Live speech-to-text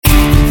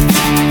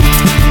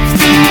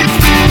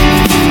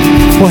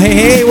Well,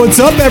 hey, what's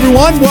up,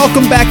 everyone?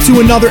 Welcome back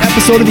to another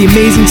episode of the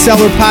Amazing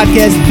Seller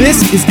Podcast.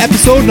 This is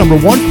episode number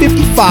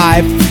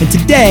 155, and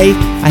today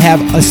I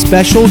have a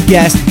special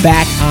guest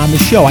back on the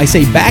show. I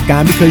say back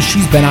on because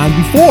she's been on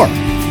before,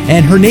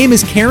 and her name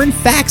is Karen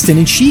Thaxton,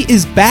 and she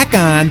is back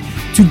on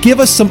to give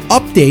us some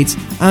updates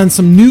on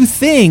some new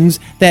things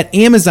that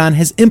Amazon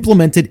has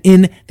implemented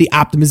in the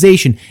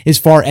optimization as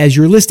far as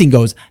your listing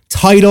goes.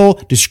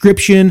 Title,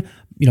 description,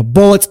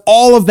 bullets,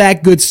 all of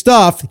that good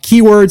stuff,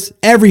 keywords,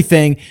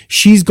 everything.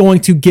 She's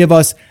going to give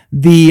us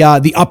the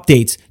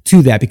updates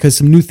to that because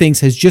some new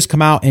things has just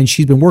come out and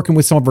she's been working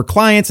with some of her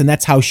clients and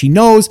that's how she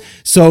knows.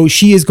 So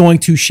she is going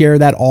to share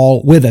that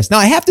all with us. Now,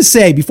 I have to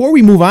say, before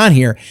we move on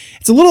here,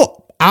 it's a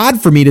little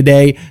odd for me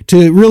today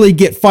to really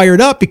get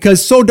fired up because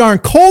it's so darn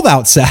cold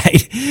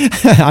outside.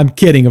 I'm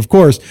kidding, of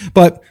course,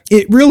 but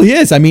it really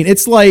is. I mean,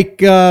 it's like,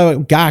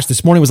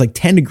 this morning was like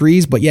 10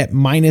 degrees, but yet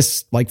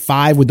minus like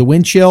 5 with the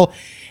wind chill.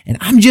 And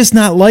I'm just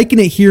not liking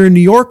it here in New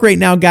York right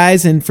now,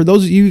 guys. And for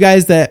those of you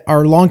guys that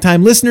are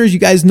longtime listeners, you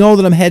guys know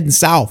that I'm heading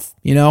south.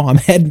 I'm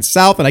heading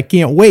south and I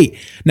can't wait.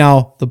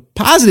 Now, the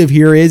positive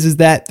here is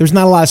that there's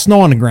not a lot of snow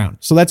on the ground.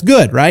 So that's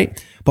good,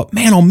 right? But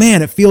man, oh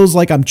man, it feels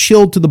like I'm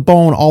chilled to the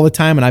bone all the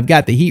time and I've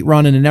got the heat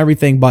running and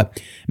everything.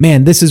 But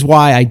man, this is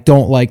why I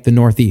don't like the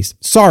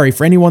Northeast. Sorry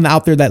for anyone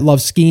out there that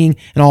loves skiing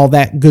and all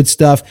that good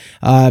stuff.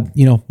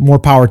 More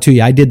power to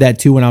you. I did that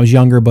too when I was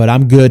younger, but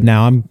I'm good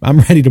now. I'm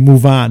ready to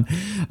move on.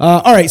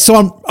 All right.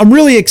 So I'm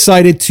really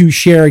excited to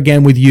share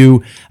again with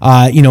you,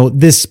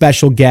 this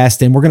special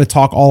guest, and we're going to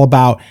talk all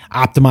about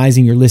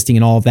optimizing your listing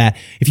and all of that.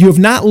 If you have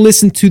not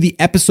listened to the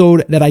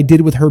episode that I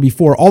did with her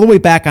before, all the way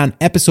back on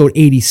episode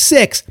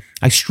 86,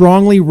 I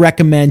strongly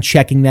recommend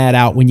checking that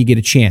out when you get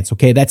a chance.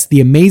 Okay. That's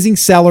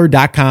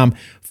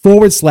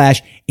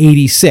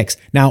theamazingseller.com/86.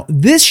 Now,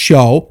 this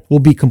show will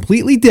be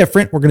completely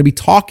different. We're going to be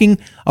talking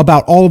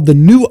about all of the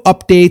new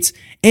updates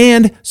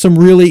and some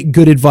really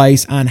good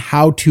advice on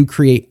how to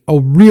create a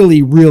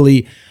really,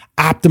 really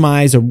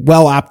optimize a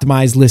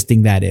well-optimized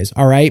listing, that is.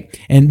 All right.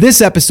 And this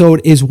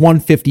episode is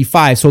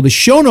 155. So the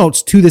show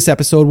notes to this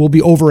episode will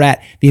be over at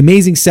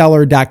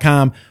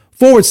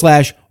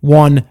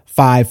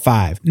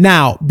theamazingseller.com/155.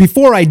 Now,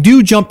 before I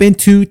do jump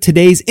into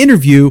today's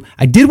interview,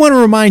 I did want to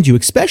remind you,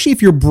 especially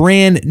if you're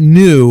brand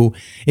new,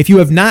 if you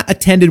have not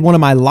attended one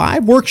of my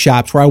live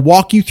workshops where I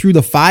walk you through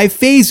the 5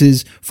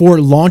 phases for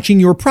launching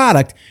your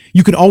product,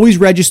 you can always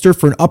register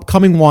for an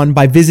upcoming one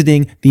by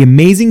visiting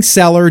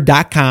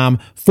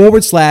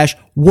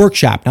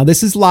theamazingseller.com/workshop. Now,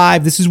 this is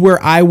live. This is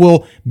where I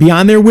will be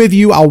on there with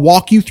you. I'll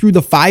walk you through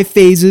the 5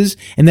 phases.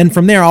 And then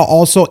from there, I'll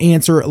also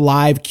answer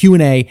live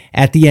Q&A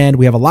at the end.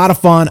 We have a lot of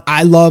fun.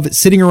 I love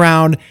sitting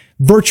around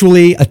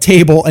virtually a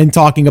table and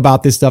talking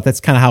about this stuff. That's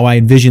kind of how I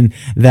envision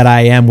that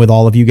I am with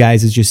all of you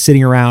guys, is just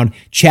sitting around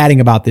chatting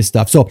about this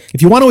stuff. So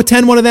if you want to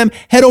attend one of them,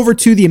 head over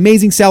to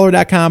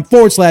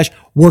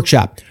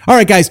theamazingseller.com/workshop. All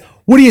right, guys.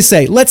 What do you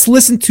say? Let's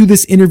listen to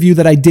this interview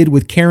that I did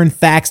with Karen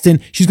Thaxton.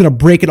 She's going to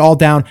break it all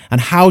down on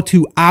how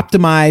to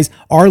optimize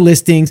our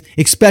listings,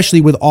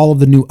 especially with all of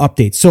the new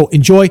updates. So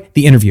enjoy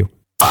the interview.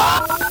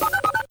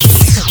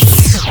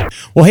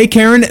 Well, hey,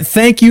 Karen,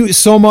 thank you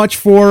so much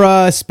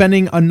for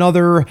spending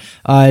another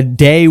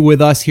day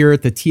with us here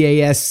at the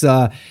TAS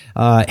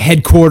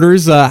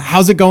headquarters.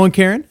 How's it going,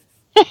 Karen?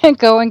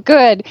 Going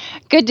good.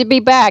 Good to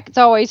be back. It's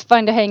always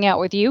fun to hang out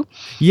with you.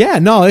 Yeah,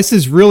 no, this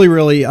is really,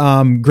 really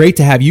great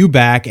to have you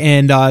back.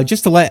 And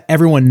just to let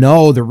everyone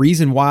know, the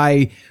reason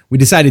why we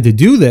decided to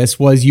do this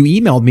was you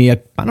emailed me,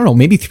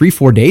 maybe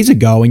 3-4 days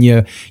ago, and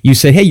you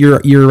said, hey,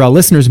 your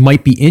listeners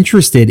might be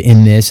interested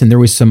in this. And there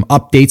was some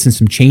updates and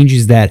some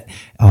changes that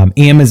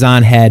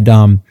Amazon had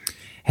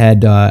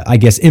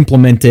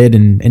implemented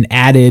and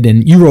added,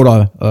 and you wrote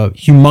a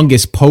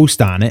humongous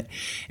post on it.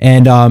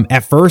 And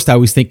at first I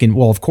was thinking,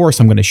 well, of course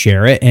I'm going to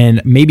share it,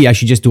 and maybe I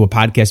should just do a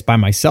podcast by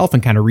myself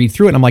and kind of read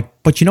through it. And I'm like,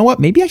 but you know what?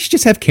 Maybe I should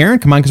just have Karen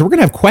come on because we're going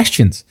to have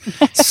questions.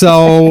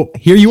 So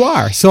here you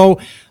are. So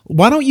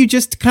why don't you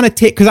just kind of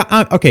take,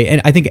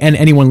 and I think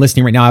anyone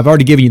listening right now, I've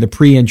already given you the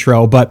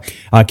pre-intro, but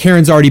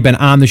Karen's already been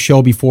on the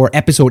show before,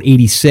 episode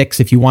 86,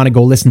 if you want to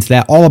go listen to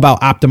that, all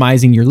about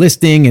optimizing your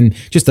listing and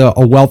just a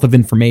wealth of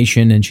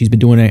information, and she's been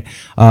doing it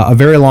a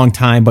very long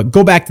time. But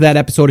go back to that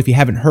episode if you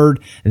haven't heard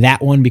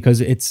that one,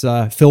 because it's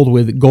filled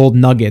with gold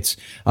nuggets.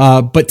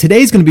 But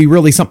today's going to be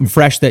really something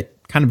fresh that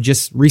kind of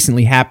just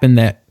recently happened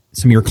that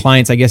some of your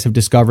clients, I guess, have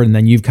discovered and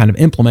then you've kind of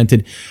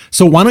implemented.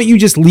 So why don't you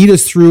just lead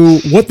us through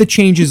what the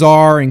changes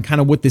are and kind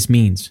of what this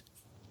means?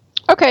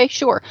 Okay,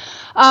 sure.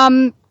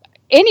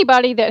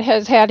 Anybody that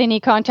has had any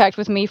contact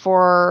with me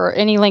for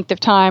any length of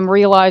time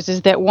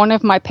realizes that one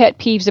of my pet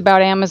peeves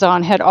about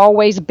Amazon had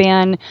always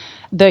been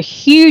the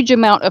huge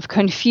amount of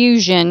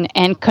confusion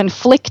and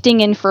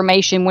conflicting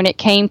information when it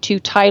came to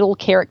title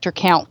character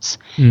counts,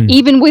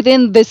 even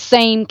within the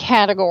same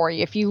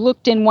category. If you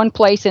looked in one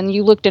place and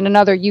you looked in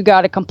another, you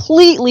got a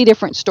completely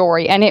different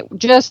story, and it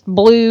just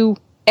blew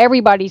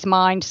everybody's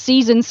mind,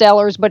 seasoned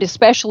sellers, but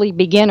especially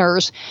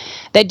beginners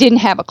that didn't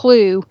have a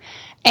clue.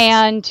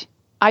 And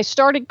I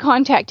started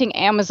contacting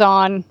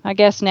Amazon, I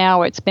guess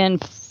now it's been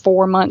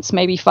 4 months,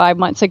 maybe 5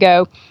 months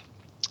ago,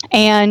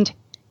 and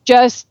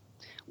just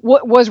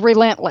was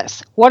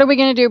relentless. What are we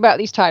going to do about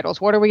these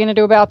titles? What are we going to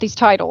do about these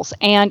titles?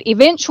 And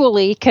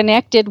eventually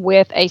connected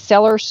with a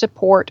seller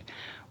support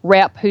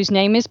rep whose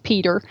name is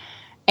Peter,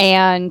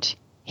 and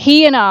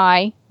he and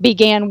I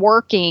began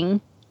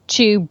working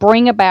to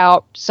bring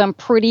about some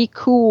pretty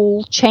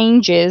cool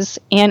changes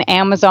in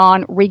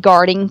Amazon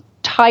regarding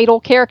title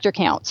character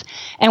counts.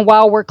 And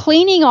while we're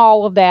cleaning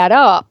all of that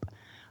up,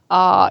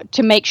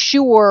 to make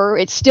sure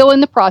it's still in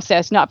the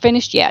process, not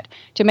finished yet,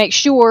 to make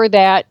sure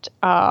that,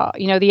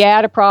 the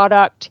add a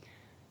product,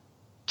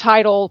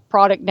 title,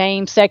 product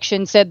name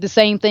section said the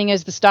same thing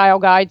as the style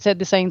guide, said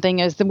the same thing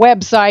as the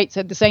website,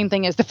 said the same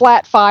thing as the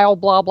flat file,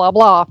 blah, blah,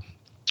 blah.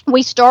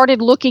 We started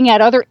looking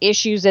at other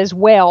issues as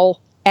well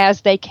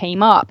as they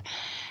came up.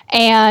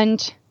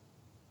 And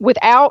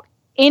without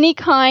any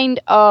kind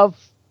of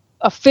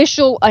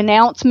official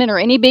announcement or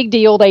any big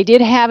deal, they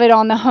did have it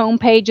on the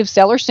homepage of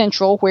Seller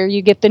Central, where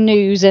you get the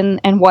news and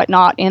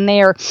whatnot in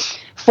there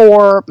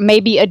for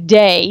maybe a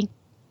day.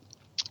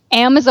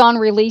 Amazon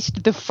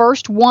released the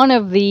first one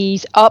of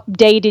these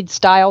updated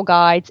style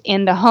guides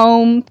in the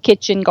home,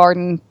 kitchen,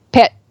 garden,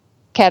 pet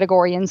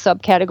category and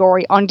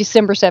subcategory on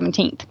December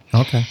 17th.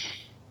 Okay.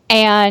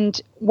 And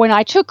when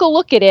I took a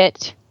look at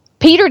it,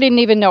 Peter didn't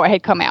even know it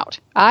had come out.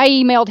 I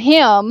emailed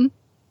him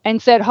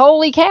and said,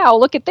 holy cow,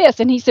 look at this.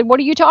 And he said, what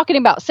are you talking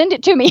about? Send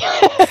it to me.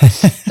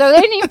 So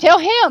they didn't even tell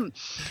him.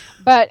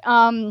 But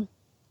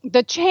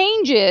the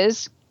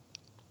changes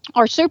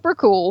are super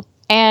cool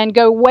and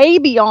go way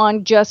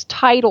beyond just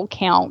title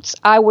counts.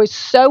 I was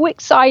so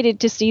excited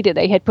to see that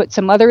they had put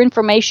some other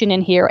information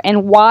in here.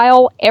 And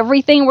while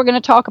everything we're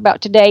going to talk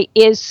about today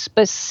is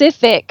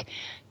specific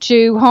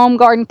to home,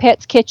 garden,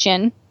 pets,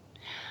 kitchen,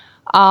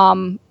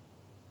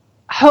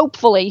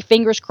 hopefully,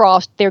 fingers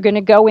crossed, they're going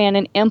to go in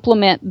and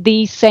implement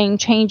these same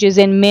changes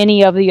in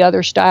many of the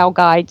other style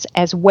guides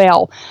as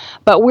well.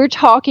 But we're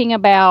talking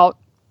about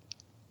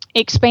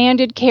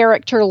expanded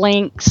character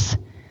links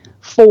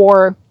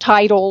for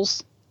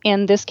titles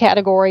in this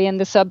category and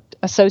the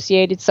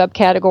associated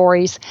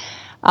subcategories,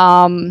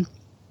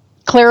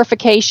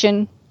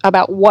 clarification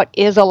about what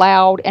is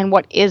allowed and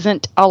what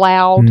isn't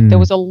allowed. There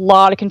was a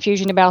lot of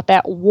confusion about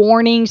that.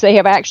 Warnings, they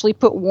have actually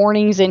put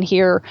warnings in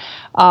here.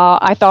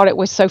 I thought it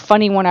was so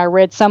funny when I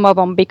read some of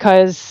them,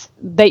 because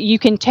you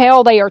can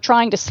tell they are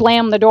trying to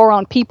slam the door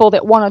on people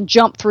that want to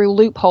jump through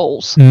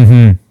loopholes.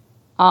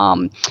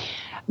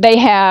 They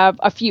have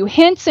a few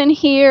hints in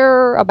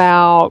here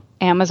about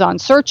Amazon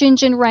search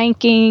engine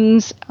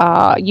rankings.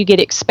 You get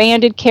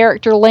expanded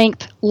character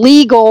length,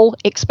 legal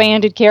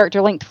expanded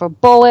character length for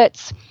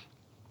bullets.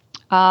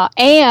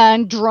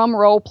 And drum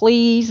roll,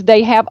 please,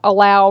 they have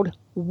allowed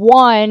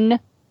one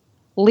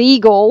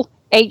legal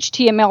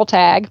HTML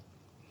tag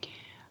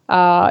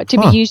to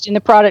be used in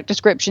the product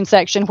description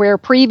section, where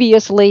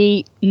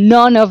previously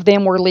none of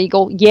them were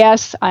legal.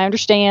 Yes, I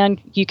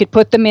understand you could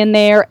put them in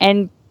there,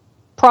 and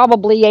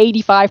probably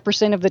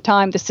 85% of the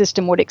time the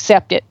system would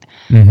accept it.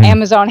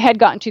 Amazon had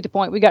gotten to the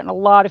point, we've gotten a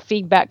lot of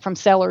feedback from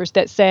sellers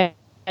that said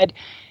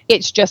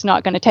it's just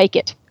not going to take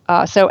it.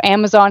 So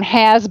Amazon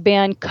has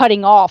been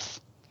cutting off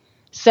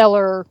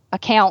seller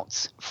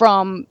accounts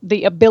from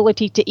the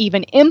ability to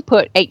even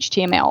input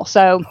HTML.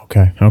 So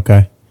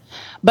okay.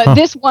 But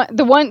this one,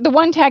 the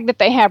one tag that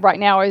they have right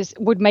now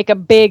would make a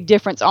big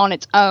difference on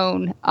its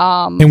own.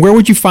 And where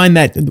would you find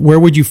that?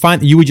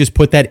 You would just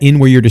put that in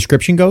where your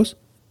description goes?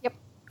 Yep.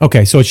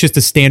 Okay, so it's just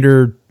a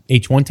standard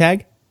H1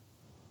 tag?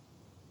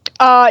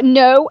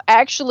 No,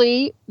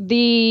 actually,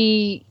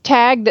 the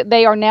tag that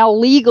they are now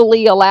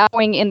legally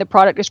allowing in the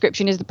product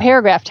description is the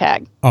paragraph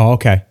tag. Oh,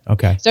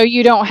 okay. So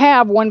you don't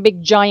have one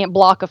big giant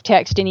block of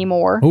text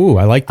anymore. Ooh,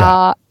 I like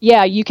that.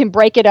 Yeah, you can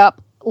break it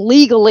up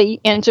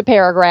legally into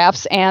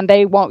paragraphs, and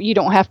you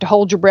don't have to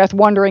hold your breath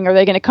wondering, are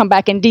they going to come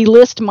back and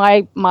delist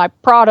my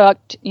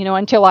product,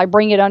 until I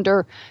bring it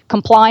under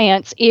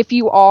compliance. If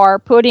you are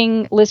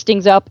putting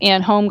listings up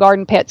in home,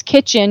 garden, pets,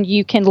 kitchen,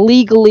 you can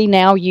legally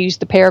now use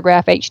the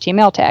paragraph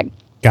HTML tag.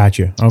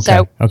 Gotcha. Okay.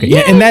 So, okay. Yay!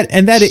 Yeah,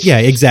 and that yeah,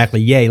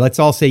 exactly. Yay. Let's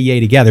all say yay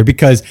together,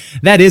 because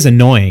that is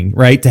annoying,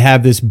 right? To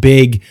have this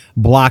big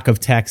block of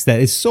text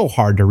that is so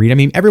hard to read. I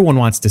mean, everyone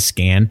wants to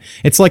scan.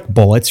 It's like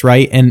bullets,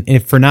 right? And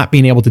if for not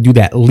being able to do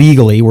that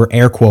legally, we're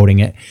air quoting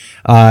it,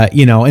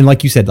 and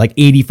like you said, like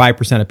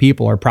 85% of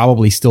people are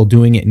probably still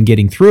doing it and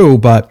getting through,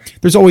 but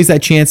there's always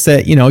that chance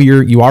that,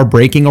 you are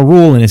breaking a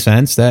rule in a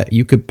sense that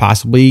you could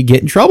possibly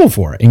get in trouble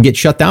for it and get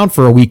shut down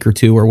for a week or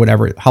two or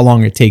whatever, how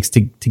long it takes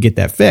to get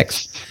that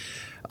fixed.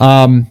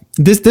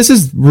 This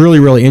is really,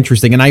 really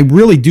interesting. And I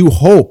really do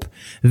hope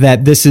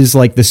that this is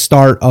like the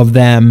start of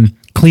them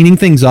cleaning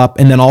things up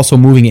and then also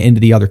moving it into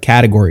the other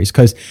categories.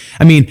 Because,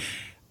 I mean,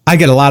 I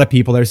get a lot of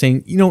people that are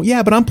saying,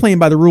 yeah, but I'm playing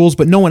by the rules,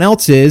 but no one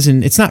else is,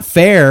 and it's not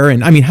fair.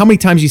 And I mean, how many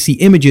times you see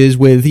images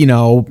with,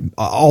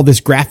 all this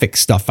graphic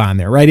stuff on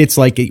there, right? It's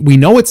like, we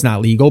know it's not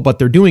legal, but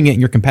they're doing it and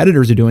your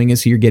competitors are doing it,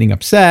 so you're getting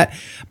upset.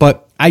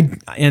 But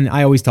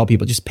I always tell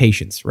people, just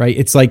patience, right?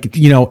 It's like,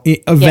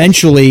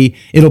 eventually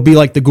it'll be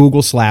like the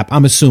Google slap,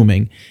 I'm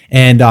assuming.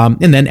 And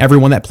then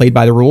everyone that played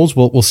by the rules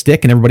will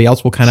stick and everybody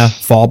else will kind of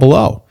fall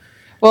below.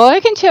 Well, I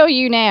can tell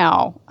you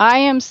now, I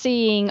am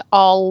seeing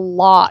a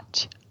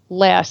lot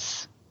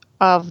less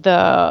of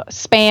the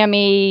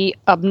spammy,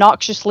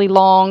 obnoxiously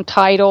long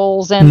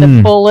titles and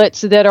the bullets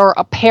that are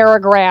a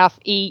paragraph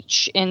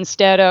each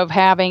instead of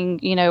having,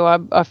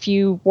 a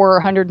few were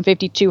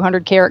 150,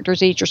 200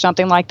 characters each or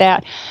something like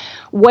that.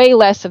 Way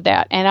less of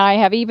that. And I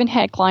have even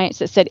had clients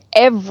that said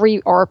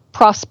or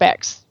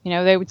prospects,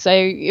 they would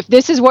say, if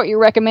this is what you're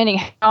recommending,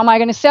 how am I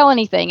going to sell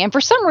anything? And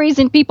for some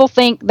reason, people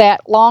think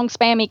that long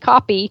spammy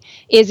copy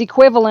is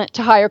equivalent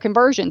to higher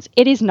conversions.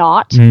 It is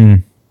not.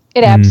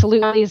 It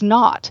absolutely is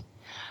not.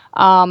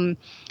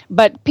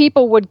 But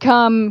people would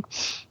come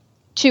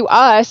to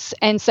us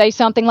and say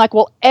something like,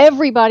 well,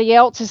 everybody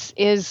else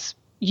is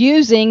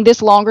using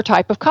this longer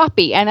type of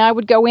copy. And I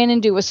would go in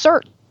and do a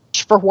search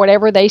for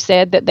whatever they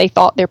said that they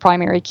thought their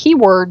primary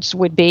keywords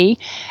would be.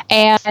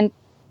 And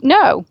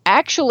no,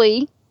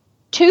 actually,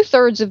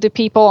 2/3 of the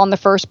people on the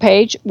first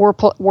page were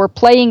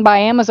playing by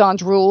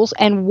Amazon's rules,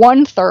 and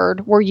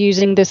 1/3 were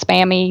using the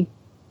spammy,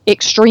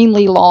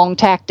 extremely long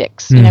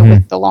tactics,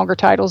 with the longer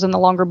titles and the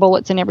longer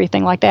bullets and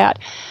everything like that.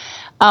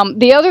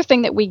 The other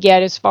thing that we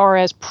get as far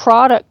as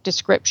product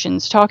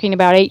descriptions, talking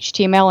about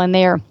HTML in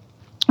there,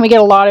 we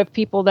get a lot of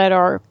people that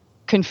are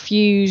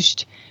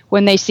confused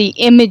when they see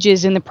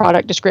images in the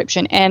product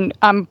description. And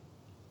I'm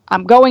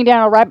going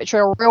down a rabbit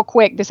trail real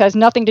quick. This has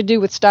nothing to do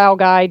with style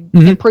guide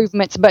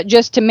improvements, but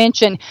just to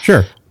mention,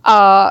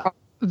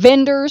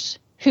 vendors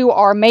who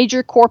are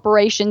major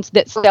corporations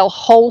that sell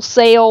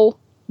wholesale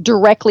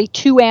directly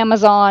to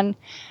Amazon.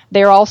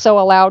 They're also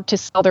allowed to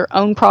sell their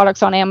own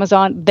products on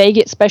Amazon. They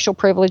get special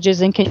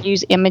privileges and can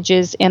use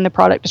images in the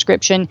product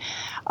description.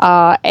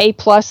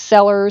 A+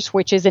 sellers,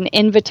 which is an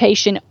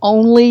invitation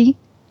only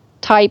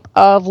type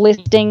of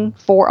listing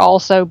for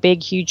also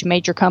big, huge,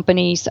 major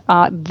companies,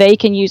 they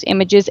can use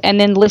images. And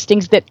then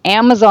listings that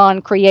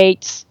Amazon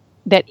creates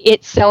that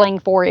it's selling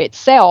for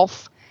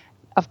itself,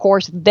 of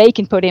course, they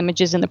can put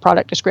images in the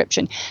product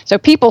description. So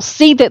people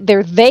see that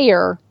they're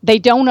there. They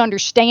don't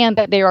understand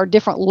that there are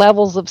different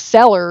levels of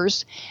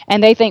sellers.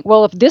 And they think,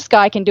 well, if this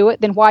guy can do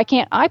it, then why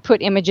can't I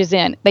put images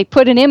in? They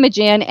put an image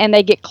in and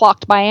they get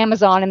clocked by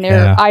Amazon and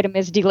their item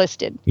is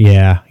delisted.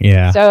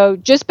 Yeah. So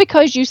just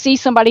because you see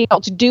somebody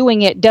else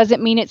doing it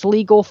doesn't mean it's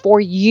legal for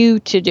you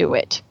to do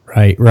it.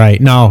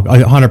 Right. No,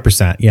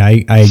 100%. Yeah,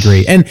 I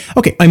agree. And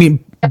okay, I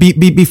mean,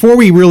 before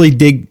we really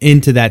dig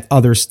into that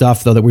other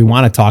stuff, though, that we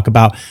want to talk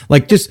about,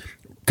 like, just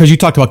because you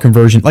talked about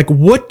conversion, like,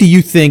 what do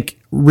you think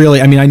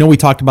really, I mean, I know we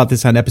talked about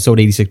this on episode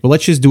 86, but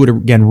let's just do it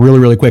again really,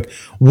 really quick.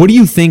 What do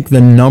you think the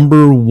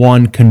number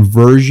one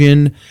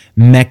conversion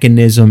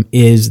mechanism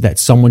is that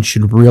someone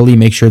should really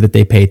make sure that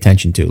they pay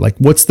attention to? Like,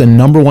 what's the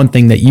number one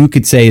thing that you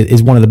could say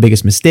is one of the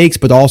biggest mistakes,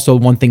 but also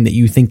one thing that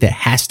you think that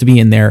has to be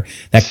in there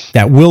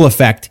that will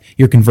affect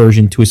your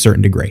conversion to a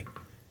certain degree?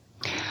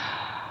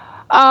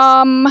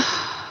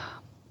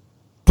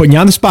 Putting you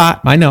on the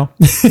spot, I know.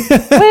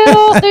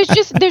 Well,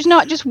 there's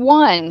not just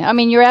one. I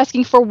mean, you're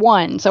asking for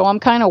one, so I'm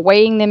kind of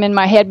weighing them in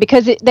my head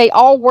because they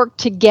all work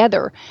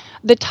together.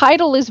 The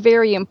title is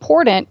very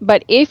important,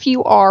 but if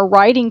you are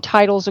writing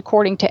titles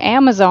according to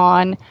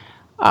Amazon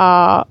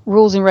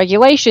rules and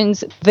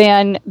regulations,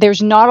 then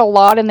there's not a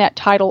lot in that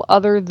title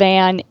other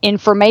than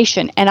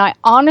information. And I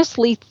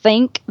honestly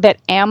think that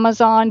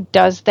Amazon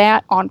does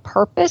that on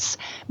purpose.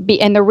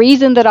 And the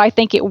reason that I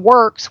think it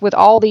works with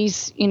all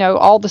these,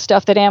 all the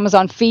stuff that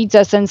Amazon feeds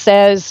us and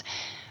says,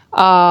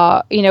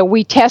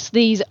 we test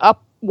these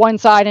up one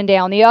side and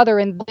down the other,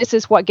 and this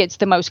is what gets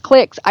the most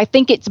clicks. I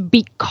think it's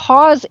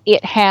because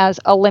it has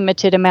a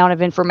limited amount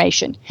of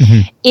information.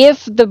 Mm-hmm.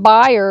 If the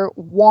buyer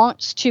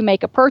wants to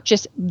make a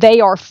purchase, they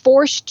are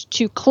forced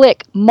to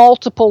click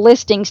multiple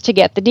listings to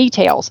get the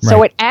details. Right.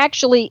 So it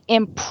actually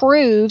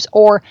improves,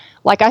 or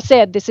like I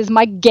said, this is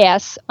my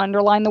guess,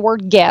 underline the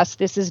word guess.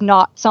 This is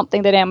not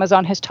something that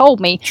Amazon has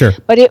told me, sure,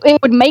 but it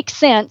would make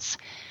sense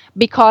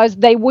because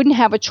they wouldn't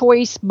have a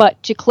choice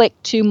but to click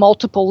to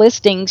multiple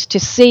listings to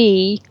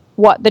see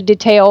what the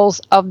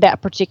details of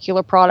that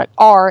particular product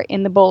are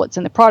in the bullets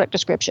in the product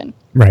description.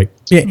 Right.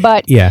 Yeah.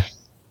 But yeah.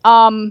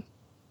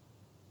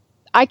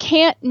 I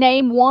can't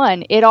name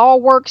one. It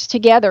all works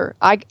together.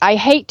 I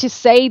hate to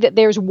say that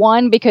there's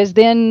one because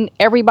then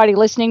everybody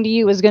listening to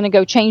you is going to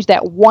go change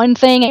that one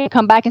thing and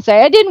come back and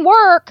say, it didn't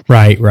work.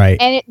 Right.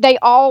 And they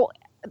all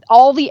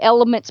the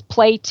elements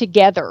play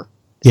together.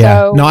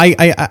 Yeah, so, no,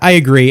 I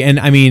agree. And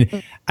I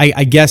mean,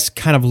 I guess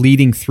kind of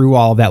leading through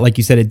all of that, like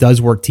you said, it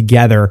does work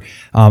together.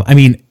 I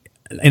mean,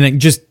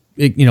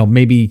 and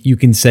maybe you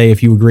can say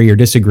if you agree or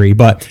disagree,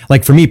 but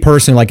like for me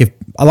personally, like if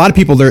a lot of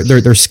people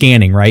they're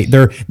scanning, right?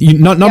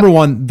 Number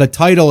one, the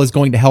title is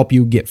going to help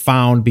you get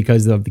found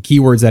because of the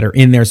keywords that are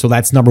in there. So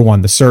that's number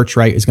one. The search,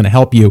 right, is going to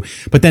help you.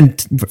 But then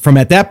from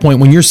at that point,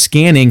 when you're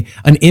scanning,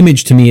 an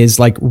image to me is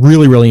like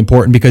really, really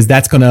important because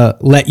that's going to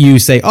let you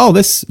say, oh,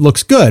 this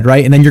looks good,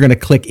 right? And then you're going to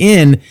click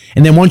in.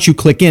 And then once you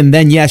click in,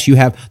 then yes, you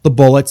have the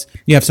bullets,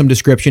 you have some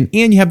description,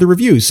 and you have the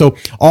reviews. So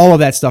all of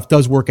that stuff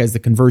does work as the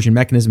conversion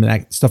mechanism, and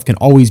that stuff can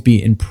always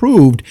be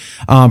improved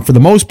for the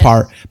most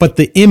part. But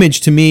the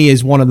image to me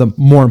is one of the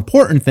more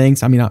important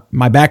things. I mean,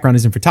 my background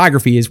is in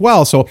photography as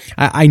well, so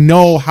I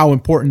know how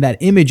important that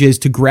image is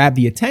to grab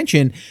the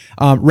attention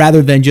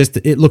rather than just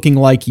it looking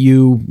like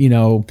you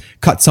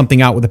cut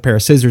something out with a pair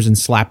of scissors and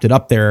slapped it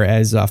up there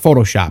as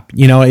Photoshop.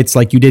 It's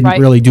like you didn't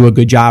really do a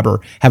good job or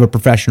have a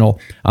professional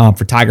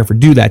photographer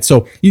do that.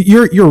 So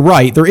you're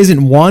right. There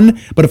isn't one,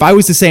 but if I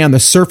was to say on the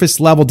surface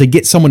level to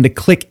get someone to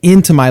click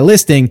into my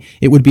listing,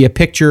 it would be a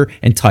picture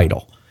and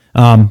title.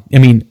 I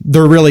mean,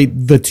 they're really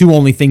the two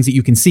only things that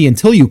you can see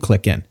until you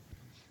click in.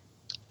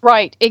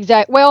 Right,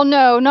 exactly. Well,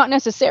 no, not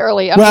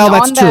necessarily.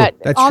 That's true.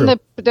 On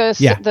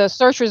the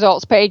search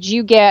results page,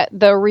 you get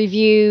the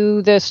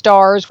review, the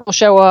stars will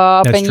show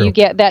up, and you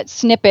get that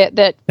snippet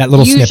that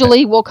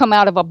usually will come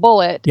out of a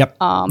bullet. Yep.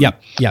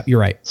 Yep. You're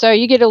right. So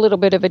you get a little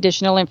bit of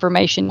additional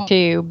information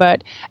too.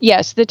 But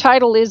yes, the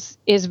title is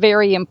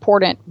very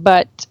important.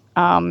 But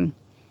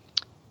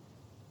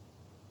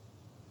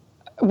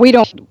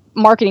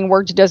Marketing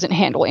Words doesn't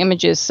handle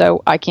images,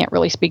 so I can't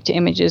really speak to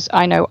images.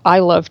 I know I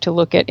love to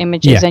look at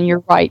images, and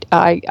you're right.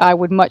 I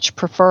would much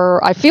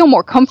prefer, I feel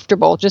more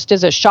comfortable just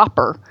as a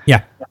shopper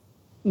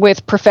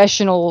with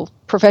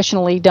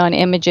professionally done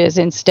images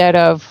instead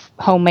of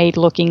homemade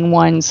looking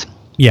ones.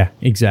 Yeah,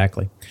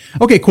 exactly.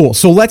 Okay, cool.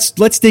 So let's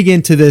dig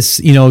into this,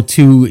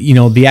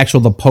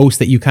 the post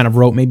that you kind of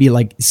wrote, maybe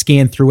like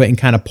scan through it and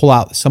kind of pull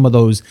out some of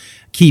those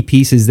key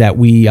pieces that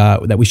we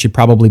should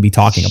probably be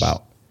talking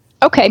about.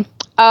 Okay.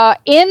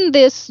 In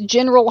this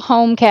general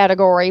home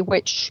category,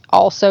 which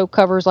also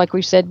covers, like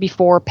we've said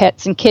before,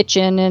 pets and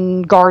kitchen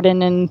and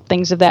garden and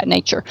things of that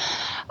nature,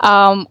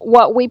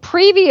 what we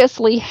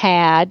previously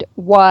had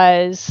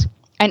was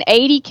an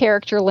 80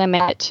 character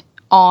limit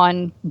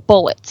on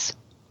bullets,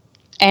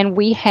 and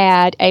we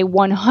had a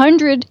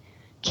 100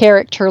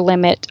 character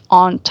limit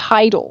on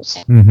titles.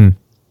 Mm-hmm.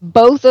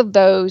 Both of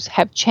those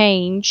have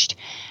changed,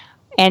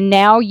 and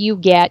now you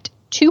get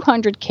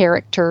 200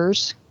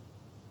 characters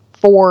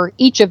for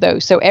each of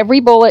those. So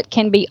every bullet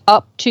can be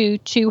up to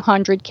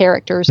 200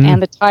 characters,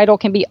 and the title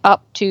can be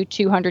up to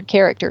 200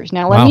 characters.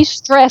 Now, let me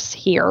stress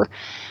here,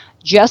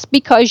 just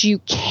because you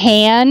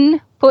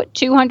can put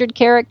 200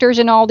 characters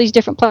in all these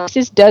different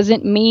places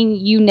doesn't mean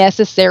you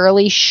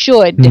necessarily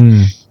should.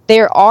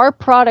 There are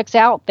products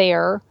out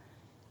there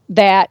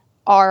that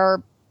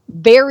are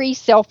very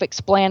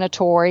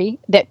self-explanatory,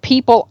 that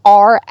people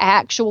are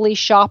actually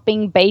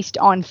shopping based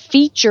on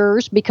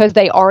features because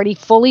they already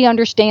fully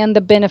understand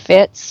the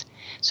benefits.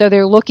 So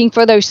they're looking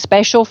for those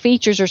special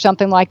features or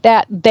something like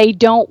that. They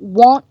don't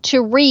want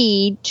to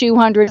read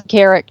 200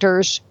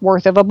 characters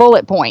worth of a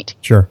bullet point.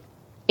 Sure.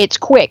 It's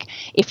quick.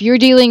 If you're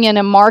dealing in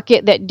a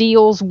market that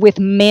deals with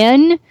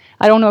men,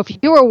 I don't know if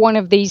you are one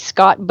of these,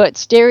 Scott, but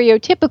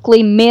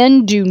stereotypically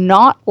men do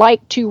not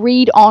like to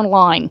read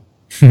online.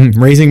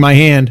 Raising my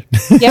hand.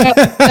 Yeah.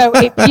 So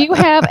if you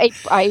have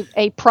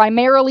a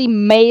primarily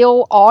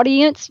male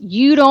audience,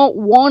 you don't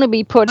want to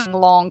be putting a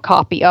long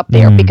copy up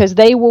there because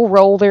they will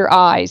roll their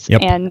eyes.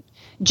 Yep. And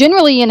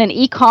generally in an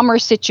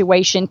e-commerce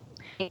situation,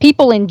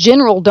 people in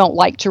general don't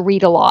like to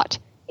read a lot.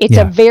 It's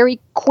a very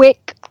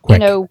quick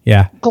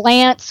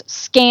glance,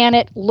 scan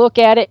it, look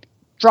at it,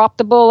 drop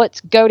the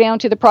bullets, go down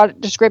to the product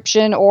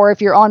description, or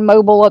if you're on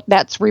mobile,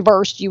 that's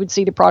reversed. You would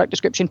see the product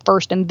description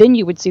first, and then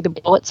you would see the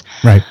bullets.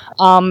 Right.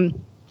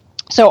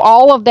 So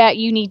all of that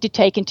you need to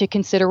take into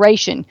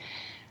consideration.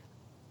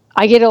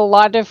 I get a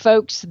lot of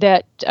folks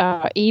that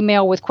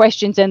email with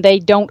questions, and they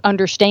don't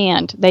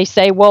understand. They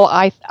say, well,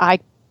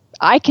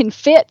 I can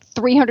fit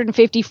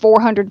 350,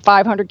 400,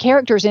 500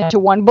 characters into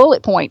one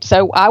bullet point.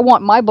 So I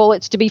want my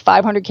bullets to be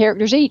 500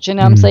 characters each. And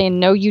I'm saying,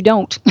 no, you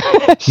don't.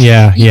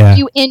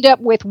 You end up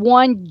with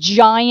one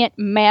giant,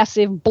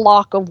 massive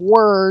block of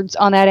words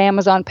on that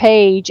Amazon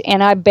page.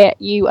 And I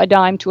bet you a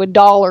dime to a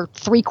dollar,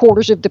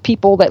 3/4 of the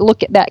people that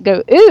look at that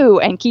go, ooh,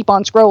 and keep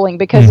on scrolling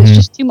because it's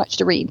just too much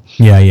to read.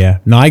 Yeah.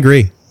 No, I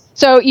agree.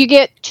 So you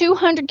get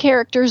 200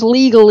 characters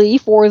legally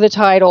for the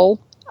title.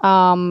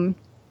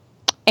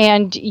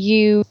 And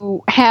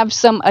you have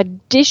some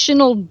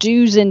additional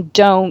do's and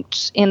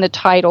don'ts in the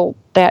title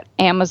that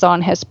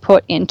Amazon has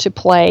put into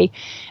play.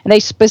 And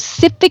they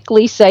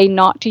specifically say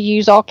not to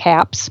use all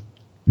caps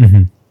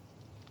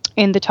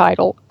in the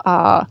title.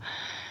 Let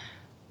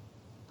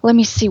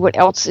me see what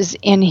else is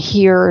in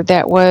here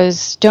that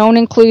don't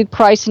include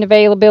price and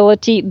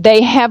availability.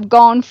 They have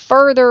gone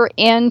further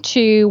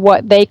into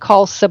what they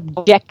call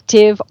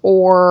subjective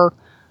or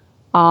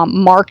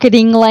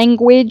marketing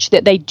language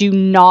that they do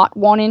not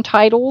want in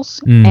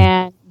titles,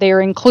 and they're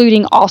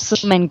including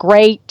awesome and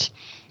great,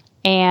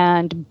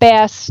 and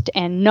best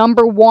and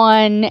number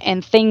one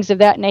and things of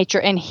that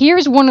nature. And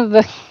here's one of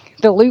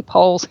the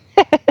loopholes.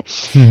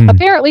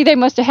 Apparently, they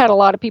must have had a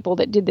lot of people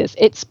that did this.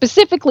 It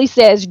specifically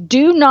says,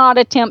 do not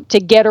attempt to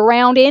get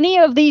around any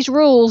of these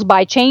rules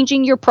by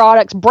changing your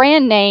product's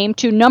brand name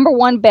to number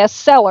one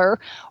bestseller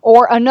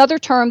or another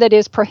term that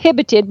is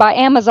prohibited by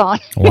Amazon.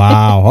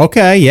 Wow.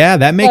 Okay. Yeah,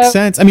 that makes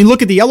sense. I mean,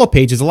 look at the Yellow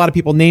Pages. A lot of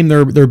people name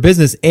their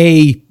business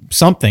A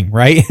something,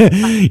 right?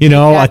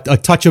 A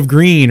touch of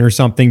green or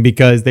something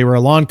because they were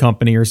a lawn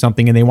company or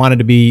something and they wanted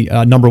to be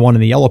number one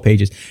in the Yellow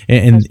Pages.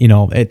 And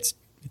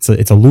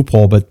it's a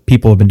loophole, but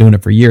people have been doing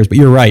it for years. But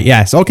you're right.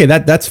 Yes. Okay.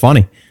 That's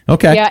funny.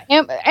 Okay. Yeah.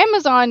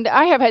 Amazon,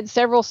 I have had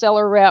several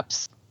seller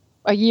reps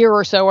a year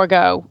or so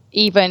ago,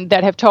 even,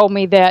 that have told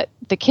me that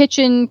the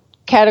kitchen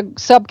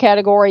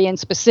subcategory in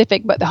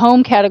specific, but the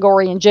home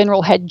category in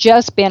general had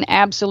just been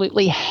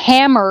absolutely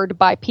hammered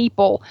by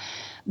people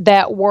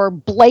that were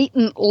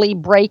blatantly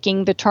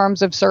breaking the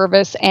terms of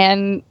service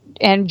and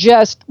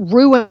just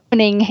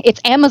ruining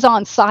its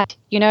Amazon site.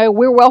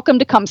 We're welcome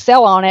to come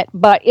sell on it,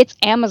 but it's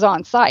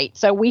Amazon site,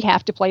 so we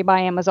have to play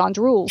by Amazon's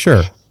rules.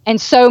 Sure. And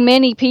so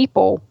many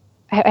people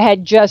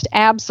had just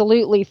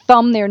absolutely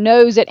thumbed their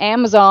nose at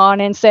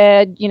Amazon and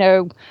said,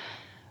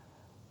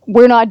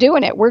 we're not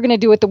doing it. We're going to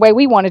do it the way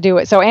we want to do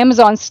it. So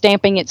Amazon's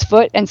stamping its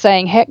foot and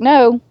saying, heck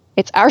no,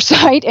 it's our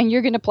site and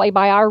you're going to play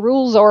by our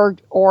rules or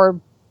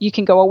you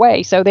can go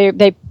away. So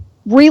they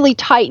really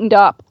tightened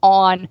up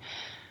on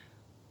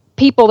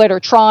people that are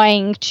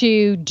trying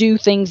to do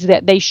things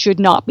that they should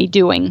not be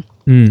doing.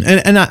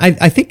 And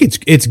I think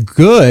it's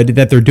good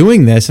that they're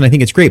doing this, and I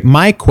think it's great.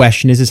 My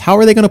question is how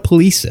are they going to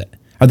police it?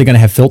 Are they going to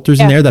have filters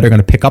in there that are going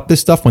to pick up this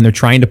stuff when they're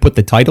trying to put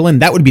the title in?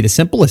 That would be the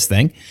simplest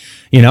thing.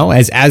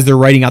 As they're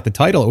writing out the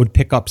title, it would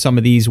pick up some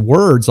of these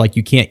words like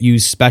you can't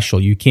use special,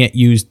 you can't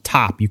use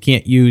top, you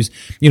can't use,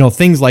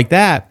 things like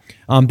that.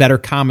 That are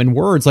common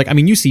words. Like, I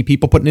mean, you see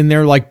people putting in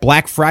there like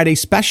Black Friday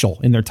special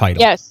in their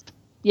title.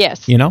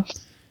 Yes.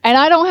 And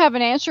I don't have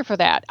an answer for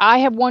that. I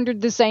have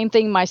wondered the same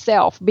thing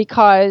myself,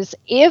 because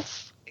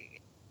if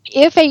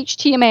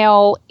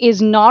HTML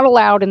is not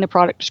allowed in the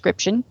product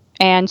description,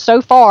 and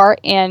so far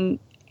in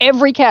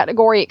every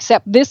category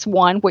except this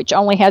one, which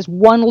only has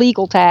one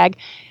legal tag,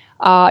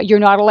 you're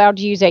not allowed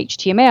to use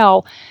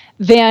HTML,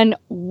 then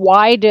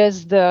why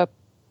does the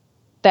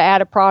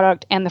add a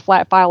product and the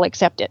flat file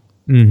accept it?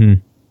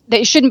 Mm-hmm.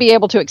 They shouldn't be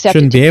able to accept it.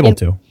 Shouldn't be able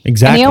to.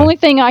 Exactly. And the only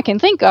thing I can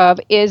think of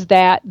is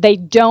that they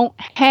don't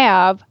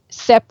have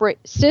separate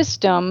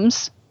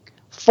systems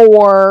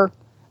for,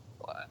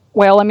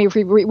 well, let me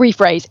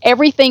rephrase.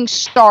 Everything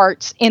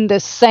starts in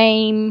the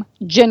same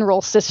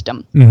general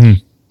system.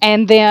 Mm-hmm.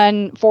 And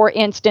then, for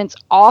instance,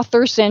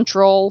 Author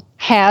Central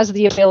has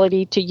the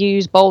ability to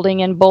use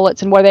bolding and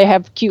bullets, and where they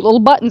have cute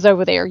little buttons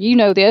over there. You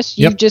know this.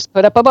 You've just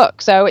put up a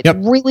book. So it's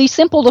really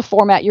simple to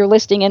format your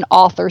listing in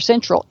Author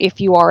Central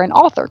if you are an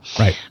author.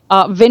 Right.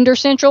 Vendor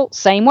Central,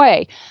 same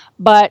way.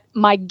 But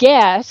my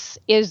guess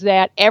is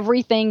that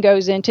everything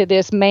goes into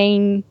this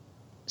main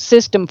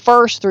system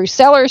first through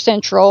Seller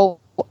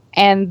Central,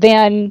 and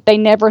then they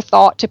never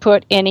thought to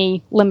put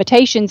any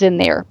limitations in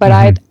there.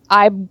 But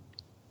I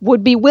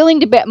would be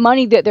willing to bet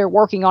money that they're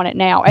working on it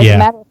now. As a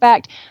matter of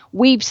fact,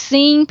 we've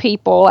seen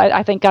people,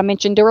 I think I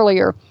mentioned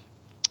earlier,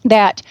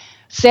 that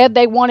said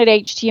they wanted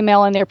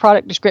HTML in their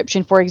product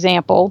description, for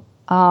example,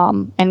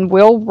 and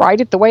we'll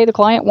write it the way the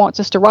client wants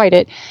us to write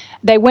it.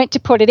 They went to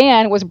put it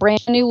in, was a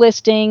brand new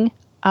listing,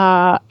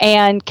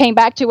 and came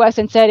back to us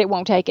and said it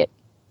won't take it.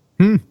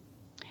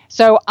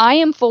 So I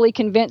am fully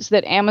convinced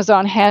that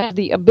Amazon has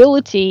the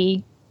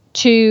ability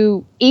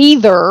to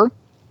either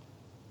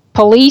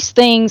police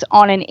things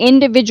on an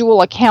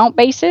individual account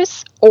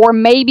basis, or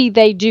maybe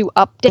they do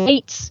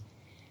updates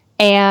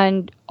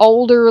and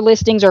older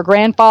listings are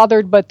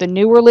grandfathered, but the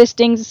newer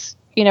listings,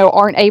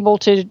 aren't able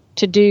to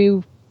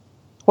do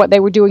what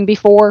they were doing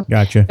before.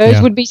 Gotcha.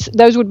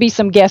 Those would be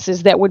some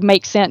guesses that would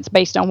make sense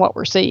based on what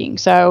we're seeing.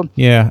 So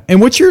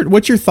And what's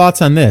your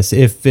thoughts on this?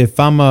 If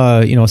I'm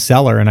a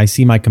seller and I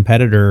see my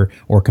competitor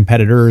or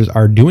competitors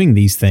are doing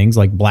these things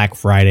like Black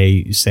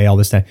Friday sale,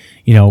 this time,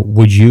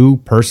 would you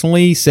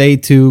personally say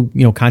to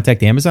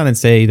contact Amazon and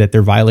say that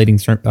they're violating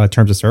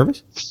terms of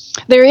service?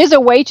 There is a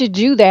way to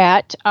do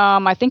that.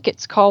 I think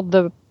it's called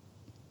the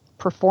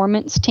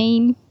Performance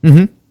Team.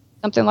 Mm-hmm.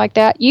 Something like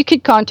that. You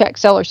could contact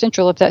Seller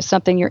Central if that's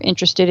something you're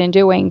interested in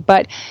doing.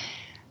 But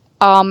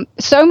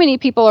so many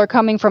people are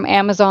coming from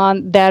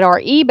Amazon that are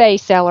eBay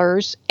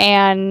sellers,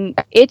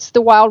 and it's the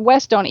Wild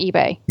West on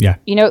eBay. Yeah.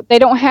 They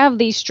don't have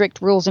these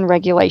strict rules and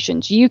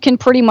regulations. You can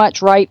pretty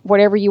much write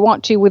whatever you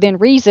want to within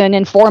reason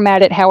and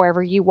format it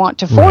however you want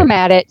to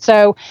format it.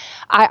 So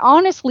I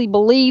honestly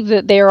believe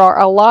that there are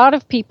a lot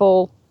of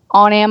people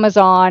on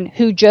Amazon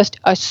who just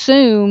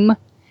assume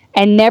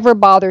and never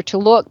bother to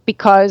look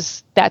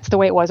because that's the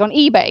way it was on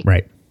eBay.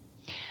 Right.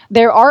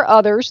 There are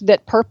others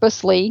that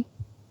purposely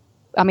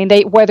I mean,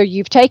 whether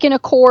you've taken a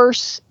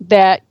course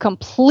that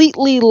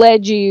completely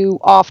led you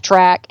off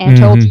track and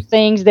told you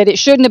things that it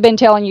shouldn't have been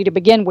telling you to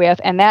begin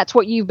with, and that's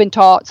what you've been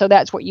taught, so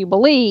that's what you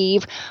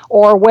believe,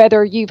 or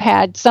whether you've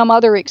had some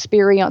other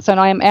experience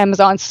on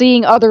Amazon,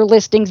 seeing other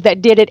listings that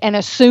did it and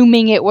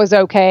assuming it was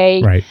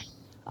okay. Right.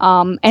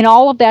 And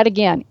all of that,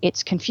 again,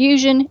 it's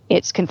confusion,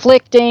 it's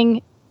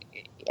conflicting.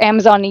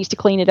 Amazon needs to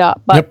clean it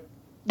up, but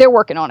they're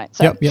working on it.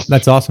 So. Yep,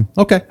 that's awesome.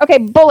 Okay,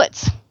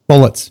 bullets.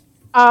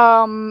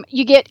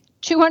 You get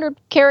 200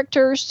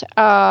 characters.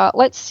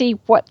 Let's see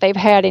what they've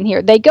had in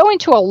here. They go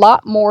into a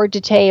lot more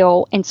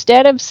detail.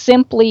 Instead of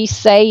simply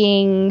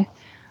saying,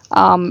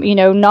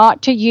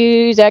 not to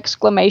use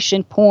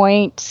exclamation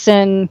points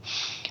and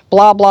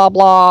blah, blah,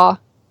 blah,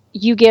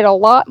 you get a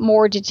lot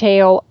more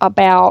detail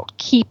about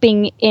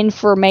keeping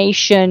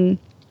information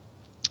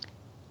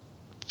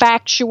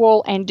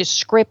factual and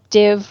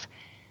descriptive,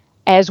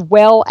 as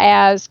well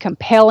as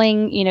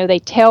compelling. They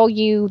tell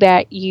you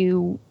that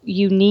you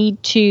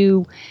need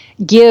to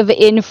give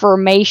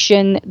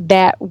information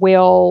that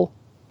will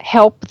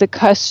help the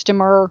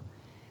customer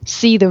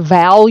see the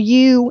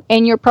value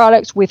in your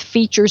products with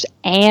features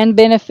and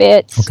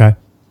benefits. Okay.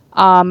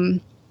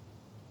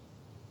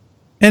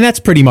 And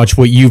that's pretty much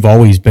what you've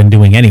always been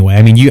doing anyway.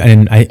 I mean,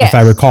 if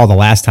I recall the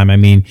last time, I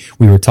mean,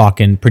 we were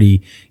talking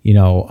pretty,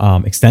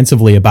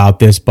 extensively about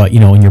this, but,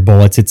 in your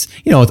bullets, it's,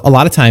 a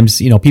lot of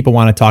times, people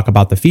want to talk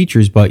about the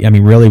features, but I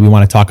mean, really, we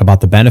want to talk about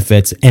the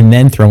benefits and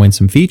then throw in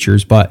some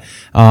features. But,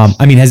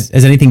 I mean, has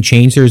anything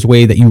changed? There's a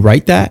way that you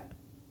write that?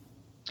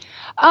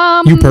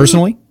 You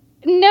personally?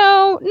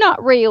 No,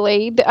 not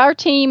really. Our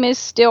team is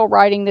still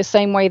writing the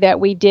same way that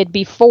we did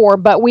before,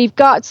 but we've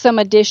got some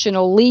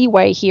additional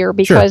leeway here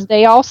because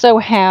they also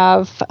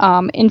have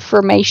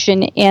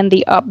information in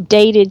the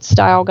updated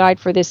style guide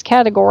for this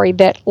category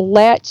that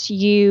lets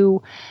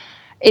you,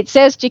 it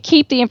says to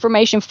keep the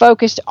information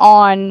focused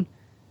on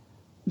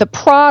the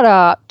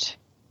product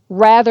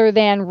rather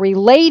than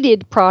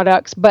related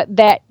products, but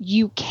that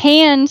you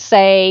can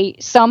say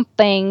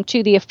something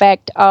to the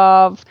effect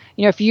of,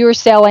 if you're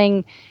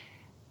selling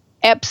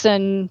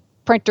Epson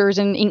printers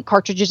and ink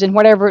cartridges and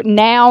whatever,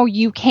 now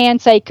you can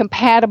say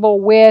compatible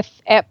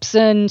with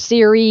Epson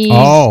series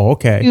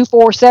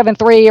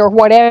 2473 or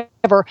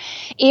whatever,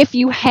 if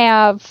you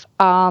have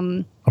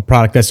a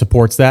product that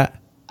supports that.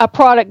 Or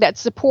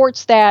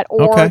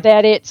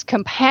that it's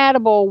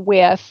compatible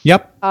with.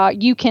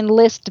 You can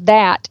list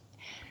that.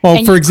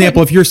 Well, for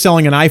example, if you're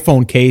selling an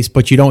iPhone case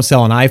but you don't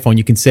sell an iPhone,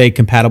 you can say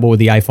compatible with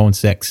the iPhone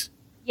 6.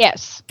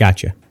 Yes.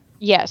 Gotcha.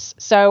 Yes.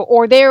 So,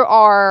 or there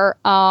are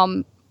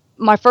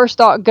my first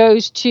thought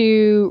goes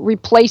to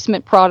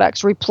replacement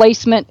products,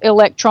 replacement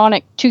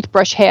electronic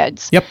toothbrush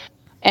heads,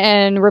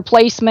 and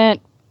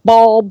replacement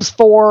bulbs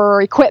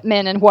for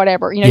equipment and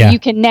whatever. You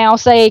can now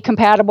say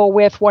compatible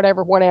with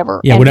whatever.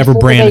 Yeah, and whatever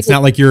brand. It's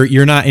not like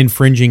you're not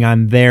infringing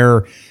on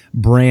their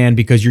brand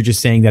because you're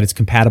just saying that it's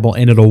compatible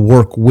and it'll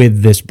work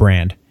with this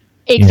brand.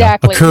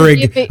 Exactly.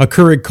 A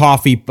Keurig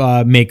coffee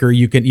maker.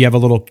 You have a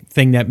little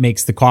thing that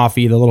makes the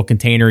coffee, the little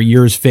container.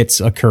 Yours fits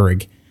a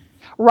Keurig.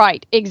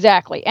 Right,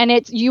 exactly. And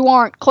you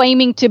aren't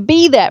claiming to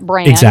be that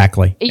brand.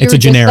 Exactly. It's a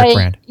generic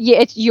brand. Yeah,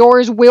 it's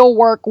yours will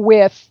work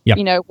with,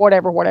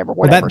 whatever.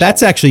 Well,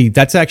 that's actually good.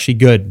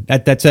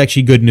 That's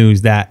actually good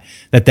news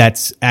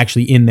that's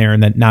actually in there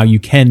and that now you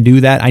can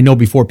do that. I know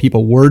before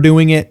people were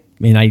doing it,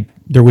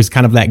 there was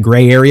kind of that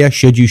gray area,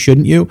 should you,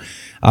 shouldn't you?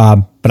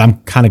 But I'm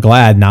kind of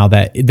glad now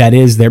that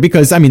is there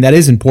because, that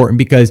is important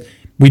because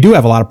we do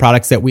have a lot of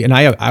products that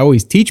I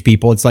always teach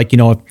people, it's like,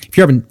 if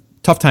you're having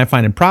tough time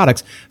finding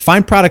products,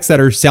 find products that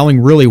are selling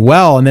really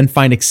well and then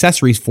find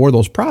accessories for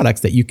those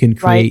products that you can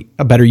create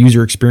a better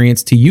user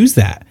experience to use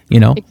that,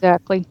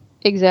 Exactly.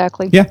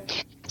 Yeah.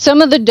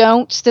 Some of the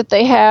don'ts that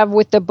they have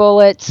with the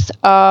bullets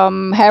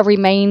have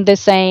remained the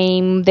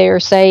same.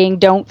 They're saying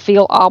don't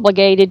feel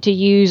obligated to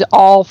use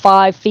all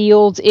 5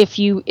 fields.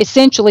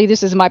 Essentially,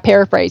 this is my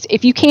paraphrase,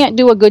 if you can't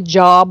do a good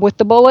job with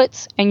the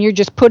bullets and you're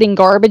just putting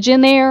garbage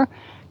in there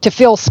to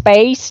fill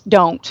space,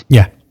 don't.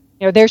 Yeah.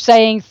 They're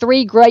saying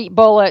 3 great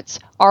bullets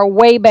are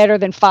way better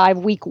than 5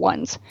 weak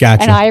ones.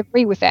 Gotcha. And I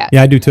agree with that.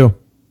 Yeah, I do too.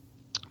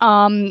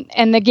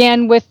 And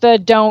again, with the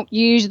don't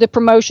use the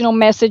promotional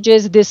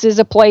messages, this is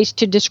a place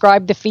to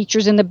describe the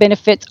features and the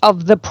benefits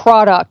of the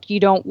product. You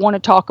don't want to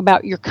talk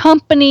about your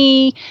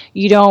company.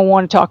 You don't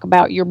want to talk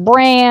about your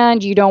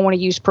brand. You don't want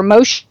to use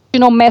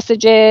promotional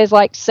messages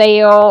like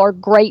sale or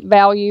great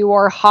value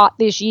or hot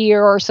this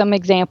year or some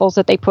examples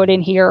that they put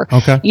in here.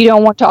 Okay. You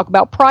don't want to talk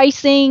about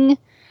pricing.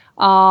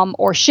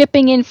 Or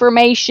shipping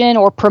information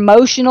or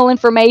promotional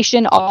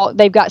information.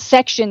 They've got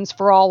sections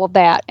for all of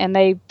that, and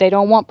they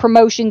don't want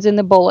promotions in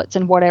the bullets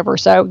and whatever.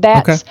 So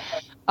that's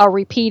a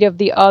repeat of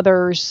the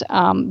others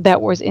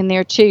that was in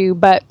there too.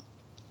 But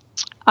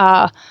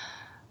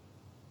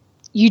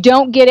you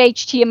don't get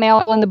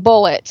HTML in the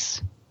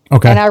bullets.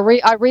 Okay. And I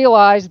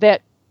realized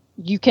that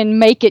you can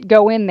make it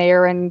go in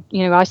there, and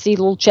I see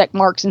little check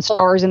marks and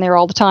stars in there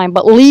all the time,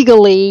 but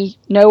legally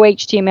no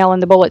HTML in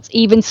the bullets.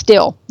 Even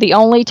still, the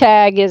only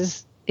tag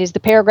is is the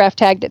paragraph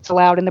tag that's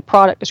allowed in the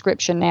product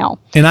description now.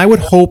 And I would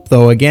hope,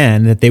 though,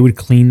 again, that they would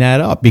clean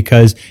that up,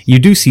 because you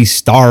do see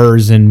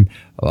stars and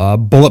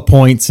bullet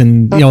points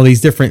and these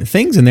different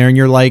things in there, and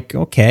you're like,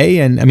 okay.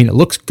 And I mean, it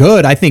looks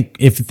good. I think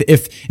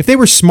if they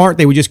were smart,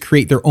 they would just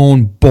create their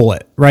own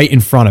bullet right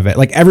in front of it.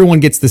 Like everyone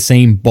gets the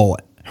same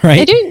bullet, right?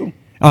 They do.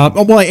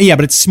 Well, yeah,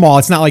 but it's small.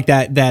 It's not like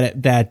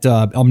that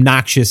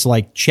obnoxious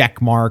like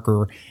check mark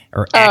or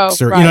X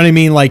or, right. You know what I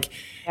mean? Like,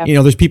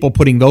 there's people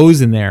putting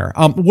those in there.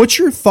 What's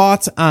your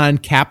thoughts on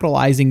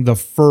capitalizing the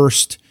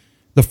first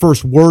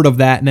word of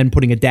that and then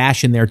putting a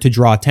dash in there to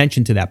draw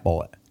attention to that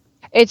bullet?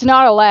 It's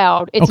not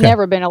allowed. It's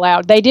never been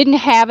allowed. They didn't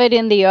have it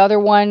in the other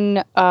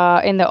one,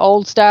 in the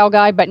old style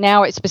guide, but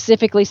now it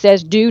specifically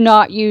says do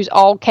not use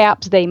all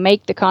caps. They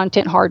make the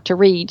content hard to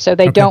read. So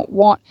they don't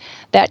want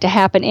that to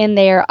happen in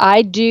there.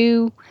 I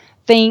do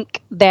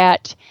think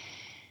that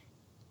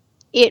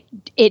it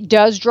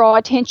does draw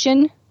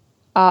attention.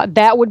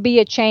 That would be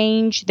a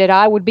change that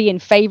I would be in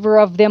favor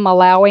of them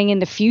allowing in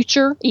the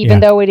future,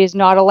 even though it is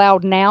not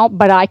allowed now.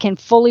 But I can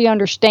fully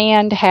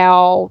understand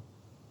how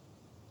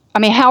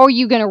are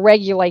you going to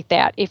regulate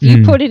that? If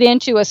you put it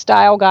into a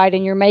style guide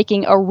and you're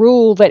making a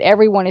rule that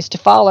everyone is to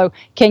follow,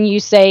 can you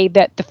say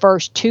that the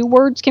first 2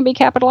 words can be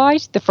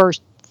capitalized, the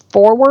first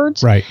 4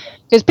 words? Right.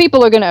 Because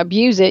people are going to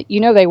abuse it.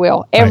 They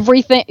will.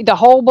 Everything, the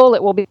whole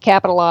bullet will be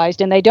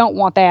capitalized, and they don't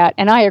want that.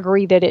 And I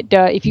agree that it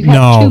does. If you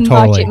have too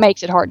much, it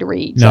makes it hard to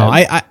read. No,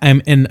 I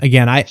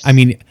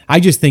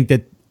just think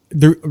that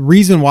the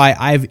reason why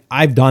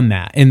I've done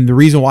that, and the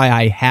reason why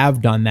I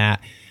have done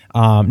that,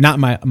 not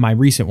my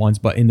recent ones,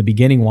 but in the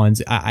beginning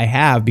ones, I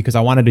have, because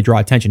I wanted to draw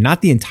attention,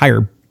 not the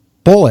entire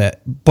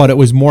bullet, but it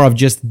was more of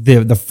just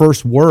the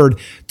first word,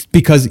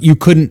 because you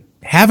couldn't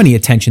have any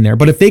attention there.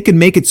 But if they could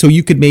make it so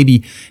you could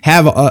maybe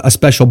have a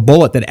special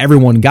bullet that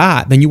everyone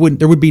got, then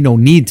there would be no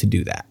need to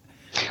do that.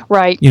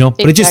 Right.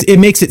 But it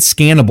makes it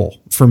scannable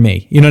for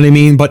me. You know what I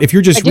mean? But if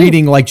you're just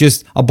reading like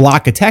just a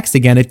block of text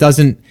again,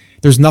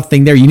 there's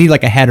nothing there. You need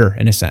like a header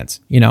in a sense,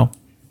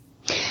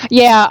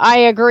 Yeah, I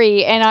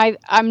agree. And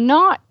I'm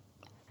not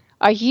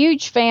a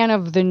huge fan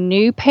of the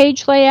new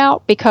page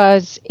layout,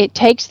 because it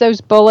takes those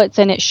bullets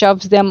and it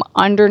shoves them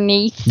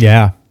underneath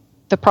the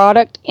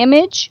product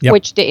image,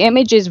 which the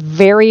image is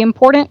very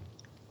important,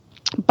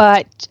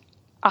 but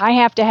I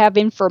have to have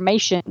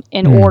information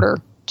in order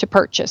to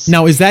purchase.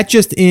 Now, is that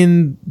just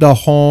in the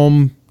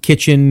home,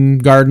 kitchen,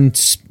 garden,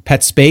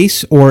 pet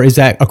space, or is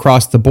that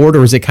across the board,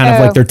 or is it kind of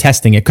like they're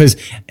testing it? Because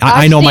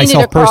I know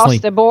myself personally.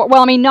 The board.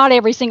 Well, not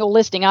every single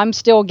listing. I'm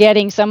still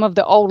getting some of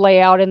the old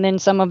layout and then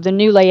some of the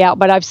new layout,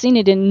 but I've seen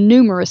it in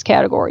numerous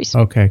categories.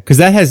 Okay, because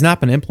that has not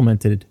been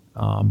implemented,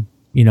 on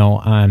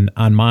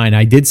mine.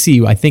 I did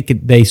see. I think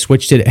they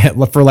switched it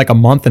for like a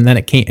month, and then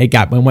it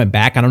went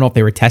back. I don't know if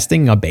they were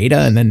testing a beta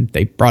and then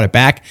they brought it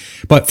back.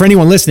 But for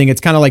anyone listening, it's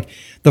kind of like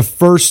the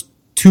first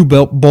 2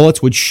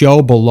 bullets would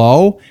show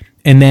below,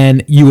 and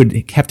then you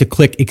would have to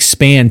click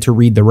expand to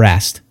read the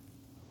rest.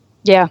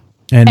 Yeah.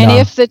 And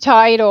if the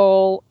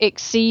title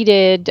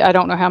exceeded, I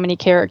don't know how many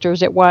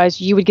characters it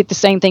was, you would get the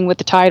same thing with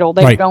the title.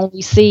 They would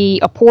only see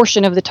a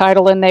portion of the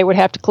title, and they would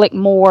have to click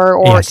more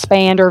or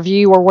expand or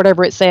view or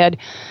whatever it said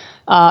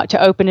to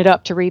open it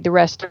up to read the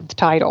rest of the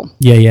title.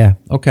 Yeah.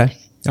 Okay.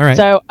 All right.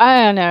 So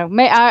I don't know.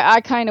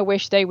 I kind of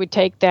wish they would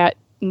take that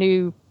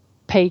new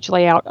page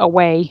layout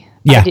away.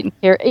 Yeah. I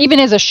didn't care. Even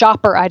as a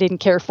shopper, I didn't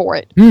care for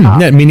it. Me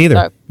neither.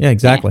 So, yeah,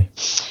 exactly.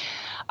 Yeah.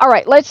 All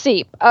right, let's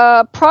see.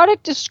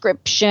 Product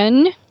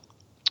description.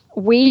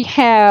 We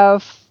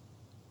have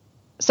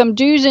some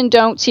do's and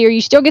don'ts here.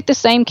 You still get the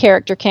same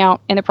character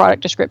count in the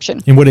product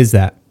description. And what is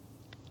that?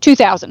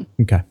 2,000.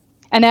 Okay.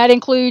 And that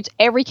includes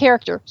every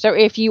character. So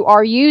if you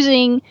are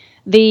using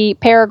the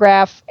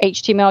paragraph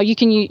HTML, you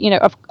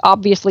can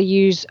obviously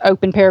use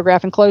open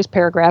paragraph and closed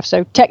paragraph.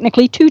 So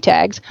technically 2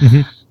 tags.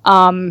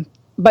 Mm-hmm.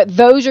 But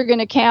those are going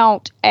to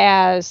count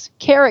as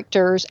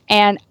characters.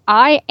 And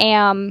I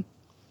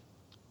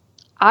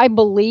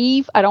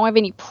believe, I don't have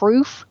any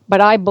proof,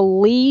 but I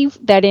believe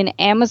that in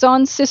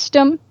Amazon's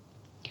system,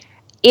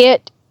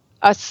 it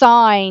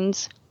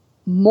assigns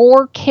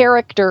more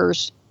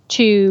characters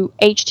to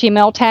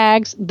HTML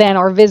tags than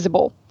are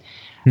visible.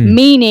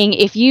 Meaning,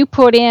 if you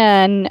put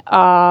in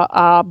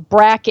a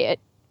bracket,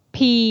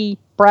 P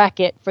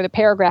bracket for the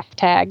paragraph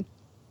tag,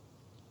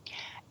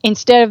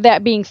 instead of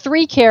that being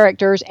 3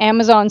 characters,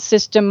 Amazon's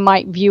system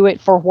might view it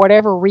for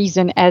whatever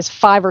reason as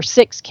 5 or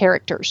 6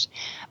 characters.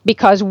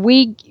 Because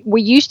we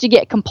used to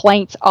get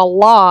complaints a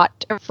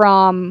lot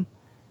from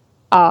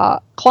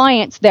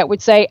clients that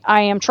would say,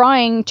 I am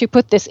trying to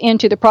put this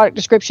into the product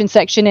description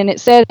section, and it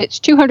says it's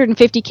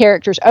 250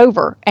 characters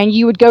over. And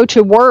you would go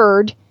to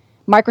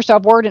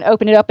Microsoft Word, and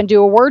open it up and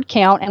do a word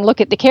count and look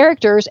at the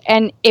characters,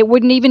 and it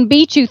wouldn't even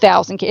be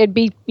 2,000. It'd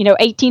be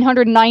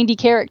 1,890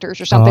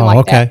 characters or something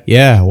like that. Okay.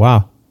 Yeah.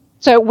 Wow.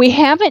 So we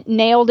haven't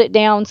nailed it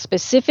down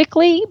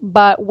specifically,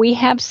 but we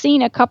have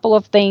seen a couple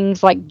of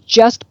things like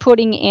just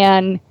putting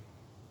in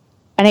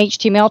an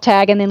HTML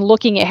tag and then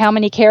looking at how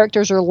many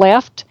characters are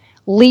left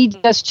leads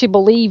us to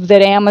believe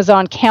that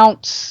Amazon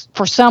counts,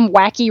 for some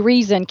wacky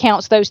reason,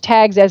 counts those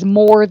tags as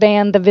more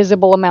than the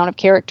visible amount of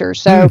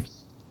characters. So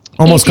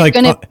almost like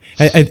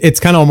it's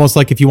kind of almost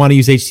like if you want to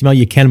use HTML,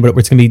 you can, but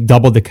it's going to be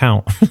double the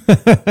count.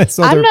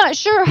 So I'm not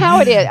sure how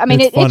it is. I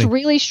mean, it's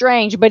really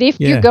strange. But if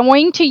you're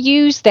going to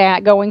use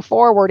that going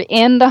forward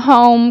in the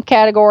home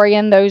category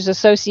and those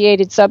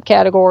associated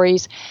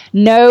subcategories,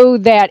 know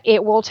that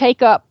it will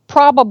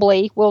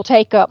probably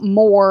take up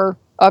more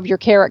of your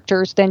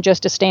characters than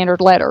just a standard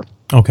letter.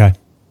 Okay.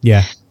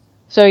 Yeah.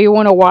 So you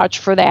want to watch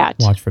for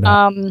that.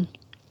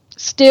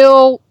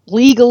 Still,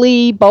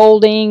 legally,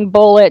 bolding,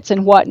 bullets,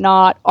 and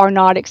whatnot are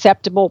not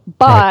acceptable.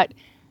 But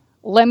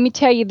let me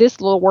tell you this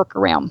little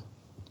workaround.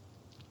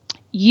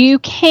 You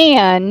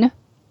can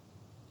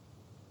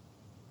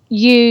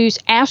use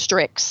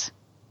asterisks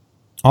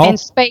and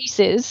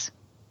spaces.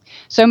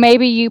 So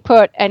maybe you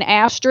put an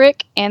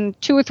asterisk and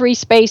 2 or 3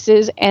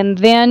 spaces and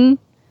then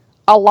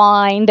a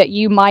line that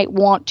you might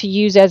want to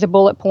use as a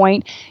bullet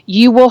point.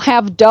 You will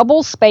have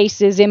double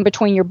spaces in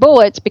between your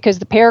bullets because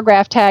the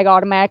paragraph tag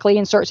automatically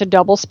inserts a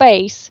double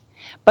space,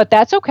 but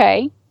that's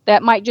okay.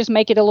 That might just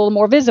make it a little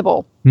more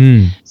visible.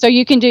 So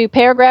you can do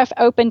paragraph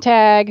open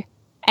tag,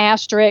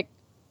 asterisk,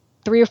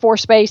 3 or 4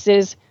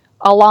 spaces,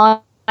 a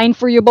line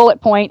for your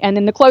bullet point, and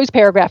then the close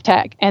paragraph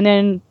tag, and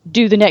then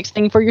do the next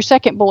thing for your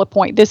second bullet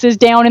point. This is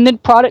down in the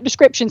product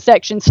description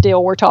section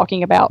still we're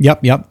talking about.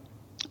 Yep.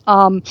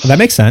 That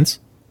makes sense.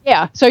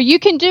 Yeah, so you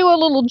can do a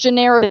little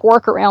generic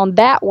workaround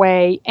that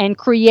way and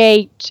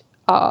create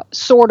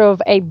sort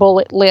of a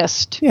bullet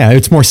list. Yeah,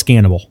 it's more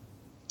scannable.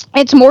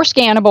 It's more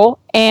scannable,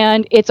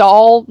 and it's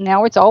all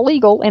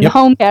legal in the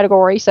home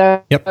category,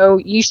 so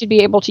you should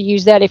be able to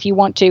use that if you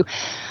want to.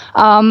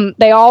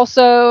 They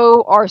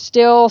also are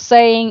still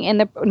saying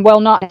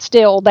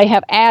they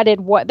have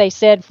added what they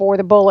said for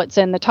the bullets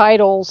and the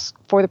titles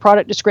for the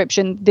product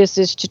description. This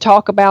is to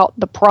talk about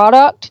the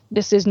product.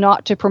 This is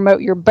not to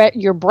promote your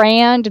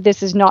brand.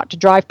 This is not to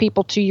drive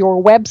people to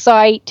your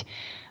website.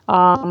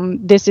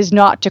 This is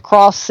not to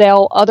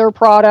cross-sell other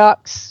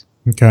products.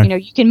 Okay.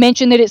 You can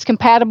mention that it's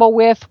compatible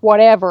with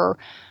whatever,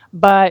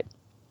 but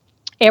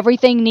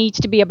everything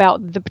needs to be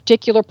about the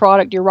particular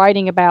product you're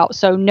writing about.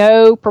 So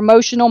no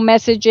promotional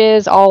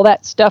messages, all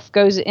that stuff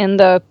goes in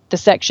the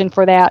section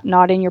for that,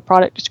 not in your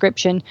product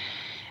description.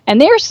 And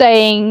they're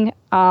saying,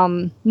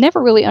 never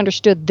really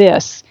understood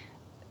this,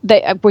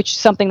 which is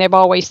something they've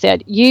always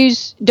said,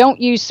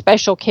 don't use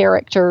special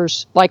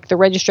characters like the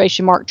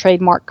registration mark,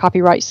 trademark,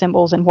 copyright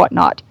symbols, and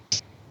whatnot.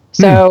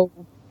 So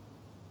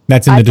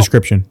that's in the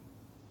description.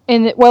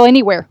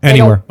 Anywhere.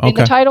 Anywhere. In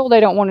the title, they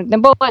don't want it in the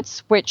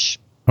bullets, which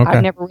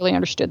I've never really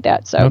understood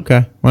that. So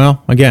okay.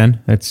 Well,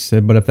 again,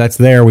 but if that's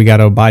there, we got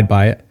to abide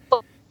by it.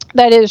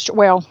 That is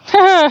well,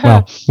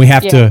 we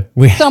have to.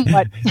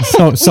 Somewhat.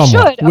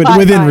 Somewhat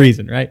within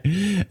reason, right?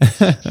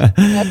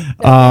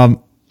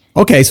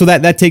 Okay, so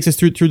that takes us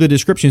through the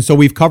description. So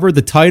we've covered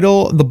the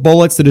title, the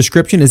bullets, the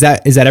description. Is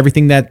that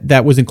everything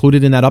that was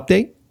included in that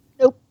update?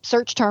 Nope.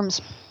 Search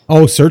terms.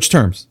 Oh, search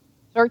terms.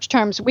 Search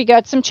terms. We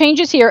got some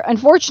changes here.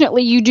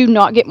 Unfortunately, you do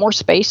not get more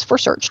space for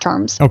search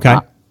terms. Okay.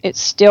 It's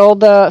still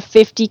the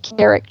 50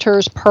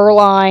 characters per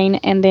line,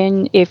 and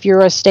then if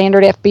you're a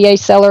standard FBA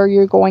seller,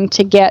 you're going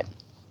to get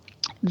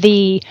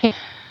the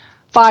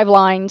 5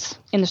 lines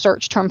in the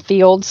search term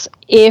fields.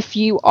 If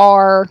you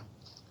are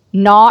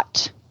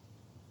not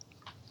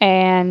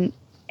an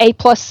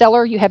A+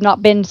 seller, you have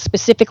not been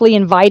specifically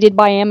invited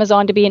by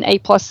Amazon to be an A+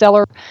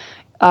 seller,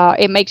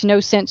 it makes no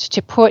sense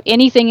to put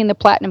anything in the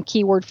platinum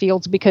keyword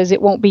fields because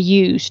it won't be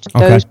used.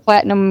 Okay. Those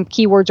platinum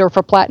keywords are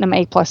for platinum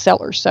A+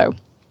 sellers, so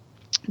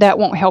that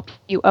won't help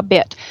you a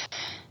bit.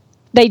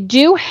 They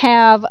do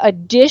have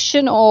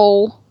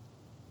additional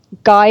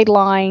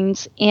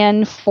guidelines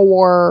in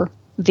for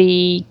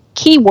the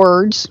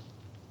keywords.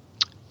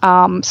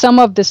 Some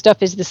of the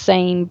stuff is the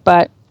same,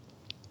 but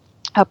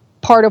a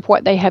part of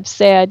what they have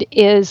said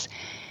is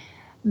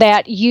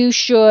that you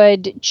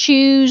should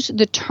choose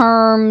the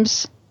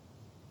terms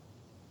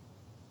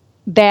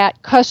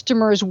that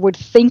customers would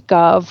think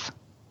of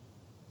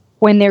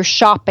when they're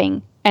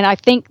shopping. And I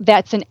think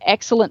that's an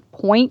excellent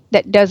point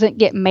that doesn't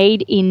get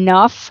made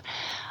enough.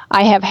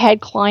 I have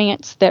had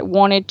clients that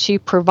wanted to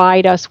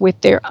provide us with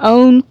their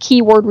own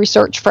keyword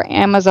research for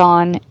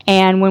Amazon.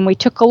 And when we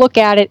took a look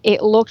at it,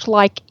 it looked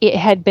like it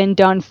had been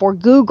done for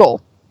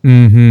Google.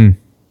 Mm-hmm.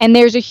 And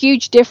there's a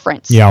huge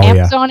difference.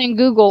 Amazon and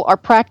Google are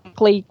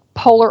practically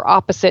polar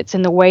opposites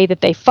in the way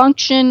that they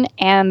function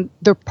and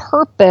the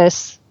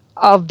purpose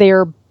of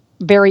their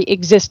very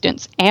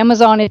existence.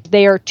 Amazon is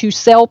there to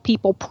sell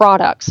people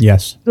products.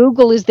 Yes.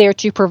 Google is there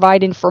to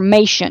provide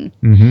information.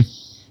 Mm-hmm.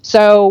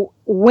 So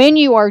when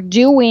you are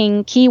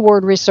doing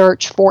keyword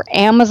research for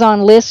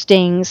Amazon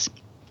listings,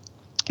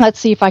 let's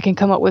see if I can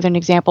come up with an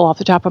example off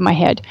the top of my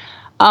head.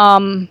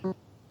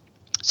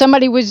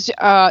 somebody was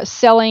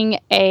selling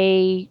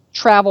a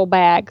travel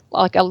bag,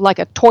 like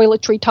a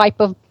toiletry type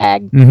of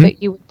bag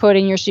that you would put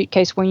in your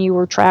suitcase when you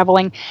were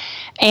traveling.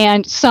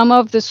 And some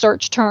of the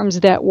search terms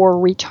that were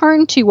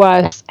returned to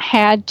us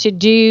had to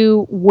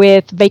do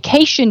with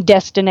vacation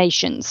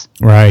destinations.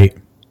 Right.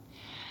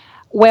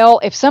 Well,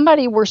 if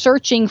somebody were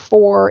searching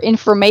for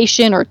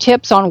information or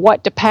tips on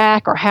what to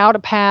pack or how to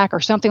pack or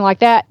something like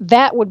that,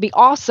 that would be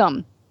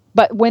awesome.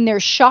 But when they're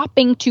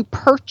shopping to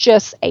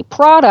purchase a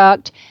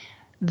product,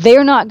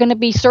 they're not going to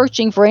be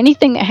searching for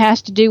anything that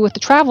has to do with the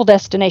travel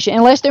destination,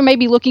 unless they're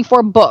maybe looking for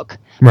a book.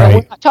 Right. But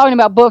we're not talking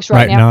about books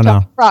right now. We're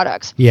talking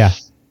products. Yeah.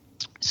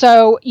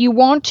 So you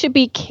want to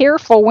be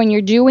careful when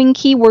you're doing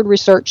keyword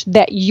research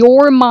that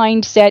your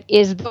mindset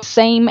is the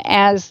same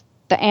as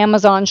the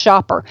Amazon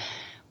shopper.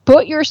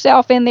 Put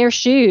yourself in their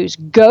shoes.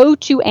 Go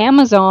to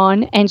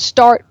Amazon and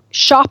start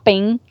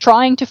shopping,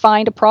 trying to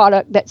find a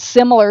product that's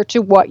similar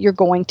to what you're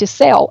going to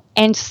sell,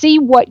 and see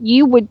what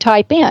you would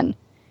type in.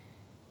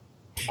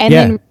 And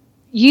then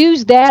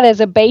use that as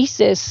a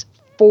basis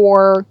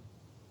for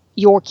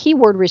your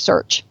keyword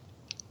research.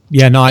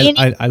 Yeah, no,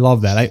 I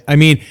love that. I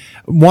mean,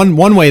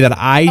 one way that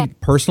I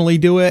personally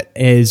do it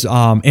is,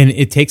 and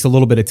it takes a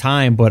little bit of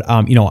time, but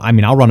I'll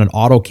run an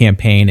auto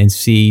campaign and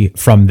see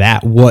from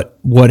that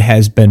what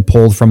has been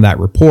pulled from that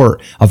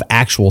report of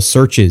actual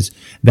searches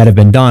that have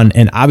been done.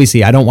 And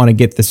obviously, I don't want to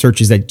get the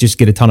searches that just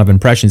get a ton of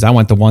impressions. I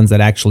want the ones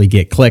that actually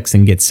get clicks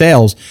and get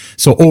sales.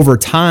 So over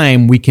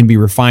time, we can be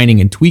refining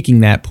and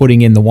tweaking that,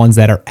 putting in the ones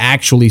that are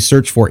actually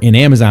searched for in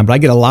Amazon. But I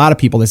get a lot of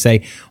people that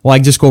say, well, I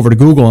just go over to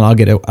Google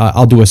and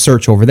I'll do a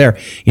search over there.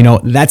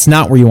 That's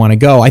not where you want to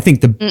go. I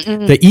think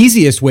the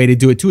easiest way to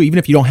do it too, even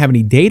if you don't have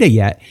any data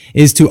yet,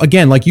 is to,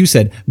 again, like you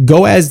said,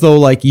 go as though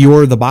like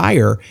you're the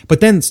buyer, but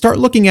then start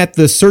looking at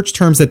the search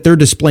terms that they're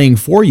displaying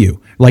for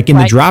you, like in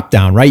the drop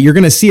down, right? You're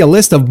going to see a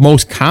list of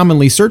most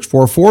commonly searched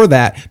for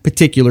that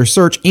particular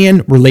search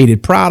and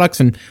related products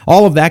and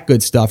all of that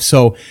good stuff.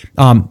 So,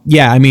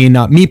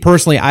 me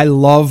personally, I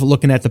love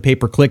looking at the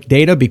pay-per-click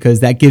data because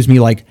that gives me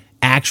like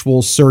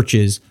actual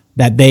searches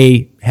that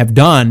they have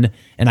done,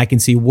 and I can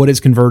see what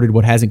is converted,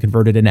 what hasn't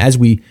converted. And as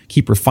we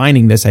keep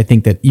refining this, I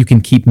think that you can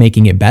keep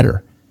making it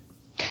better.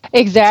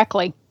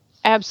 Exactly.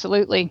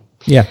 Absolutely.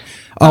 Yeah.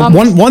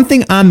 One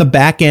thing on the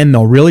back end,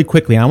 though, really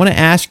quickly, I want to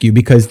ask you,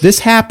 because this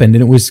happened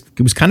and it was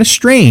kind of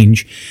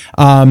strange,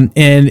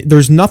 and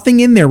there's nothing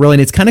in there really,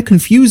 and it's kind of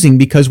confusing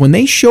because when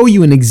they show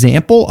you an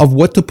example of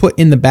what to put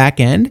in the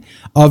back end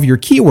of your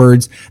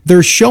keywords,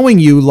 they're showing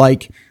you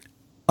like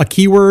a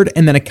keyword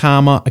and then a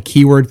comma, a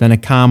keyword, then a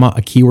comma,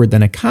 a keyword,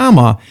 then a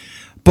comma.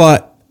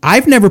 But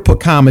I've never put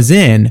commas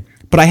in,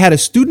 but I had a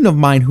student of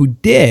mine who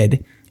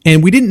did,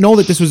 and we didn't know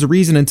that this was a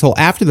reason until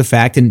after the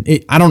fact. And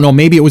I don't know,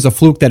 maybe it was a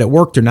fluke that it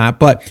worked or not,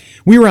 but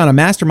we were on a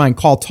mastermind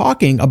call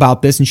talking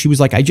about this. And she was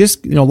like, I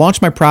just,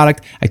 launched my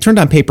product. I turned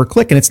on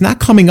pay-per-click and it's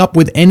not coming up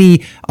with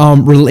any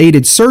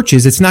related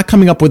searches. It's not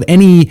coming up with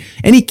any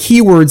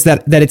keywords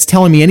that it's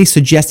telling me, any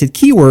suggested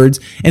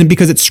keywords. And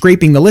because it's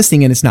scraping the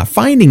listing and it's not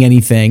finding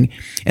anything.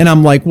 And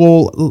I'm like,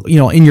 well,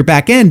 in your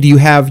back end, do you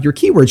have your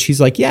keywords? She's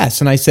like,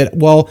 yes. And I said,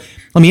 well,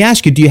 let me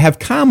ask you, do you have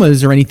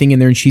commas or anything in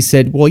there? And she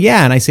said, well,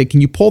 yeah. And I said,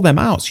 can you pull them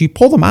out? So she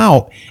pulled them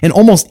out, and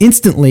almost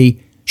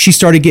instantly she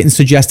started getting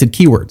suggested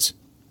keywords.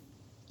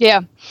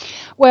 Yeah.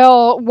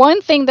 Well,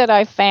 one thing that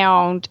I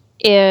found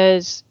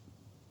is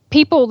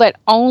people that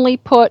only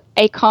put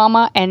a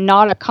comma and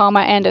not a comma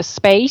and a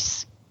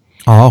space.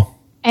 Oh.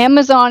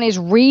 Amazon is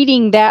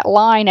reading that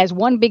line as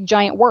one big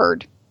giant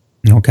word.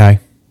 Okay.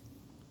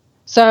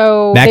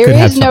 So there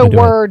is no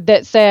word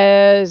that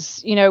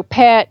says,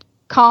 pet,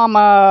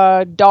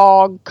 comma,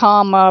 dog,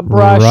 comma,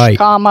 brush,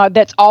 comma,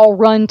 that's all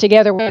run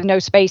together with no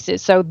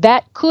spaces. So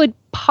that could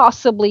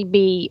possibly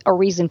be a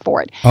reason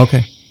for it.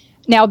 Okay.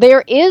 Now,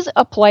 there is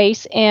a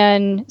place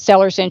in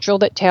Seller Central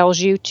that tells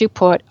you to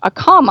put a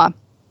comma.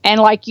 And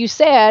like you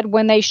said,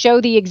 when they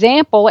show the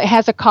example, it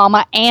has a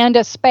comma and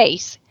a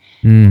space.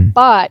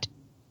 But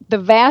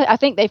I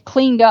think they've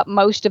cleaned up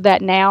most of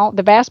that now.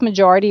 The vast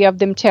majority of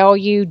them tell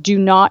you do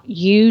not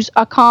use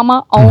a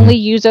comma, only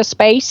use a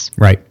space.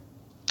 Right.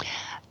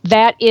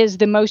 That is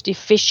the most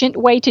efficient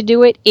way to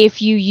do it.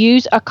 If you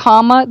use a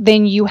comma,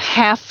 then you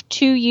have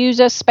to use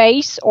a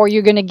space, or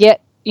you're going to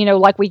get,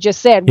 like we just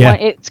said,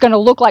 it's going to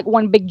look like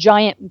one big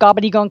giant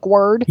gobbledygunk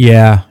word.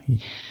 Yeah.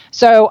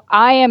 So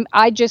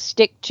I just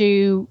stick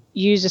to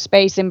use a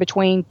space in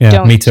between.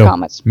 Don't use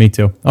commas. Me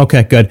too.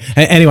 Okay, good.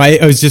 Anyway,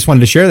 I was just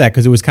wanted to share that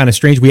because it was kind of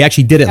strange. We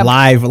actually did it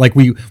live. Like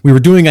we were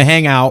doing a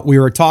hangout. We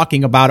were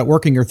talking about it,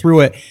 working her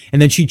through it, and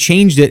then she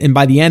changed it. And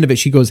by the end of it,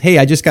 she goes, "Hey,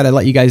 I just got to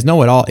let you guys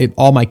know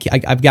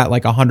I've got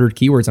like 100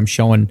 keywords I'm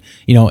showing,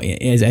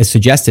 as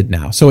suggested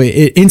now." So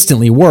it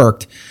instantly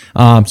worked.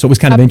 So it was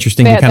kind of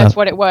interesting. That's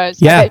what it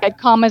was. Yeah. It had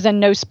commas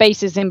and no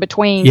spaces in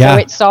between. Yeah.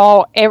 So it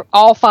saw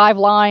all 5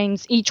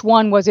 lines. Each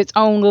one was its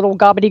own little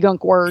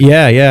gobbledygunk word.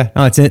 Yeah.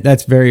 No,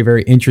 that's very,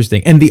 very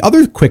interesting. And the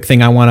other quick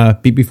thing I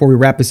want to, before we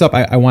wrap this up,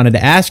 I wanted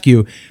to ask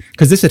you,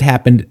 because this had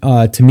happened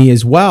to me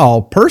as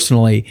well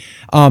personally,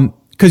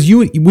 because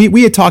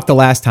we had talked the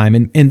last time,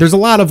 and there's a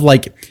lot of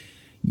like,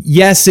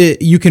 yes,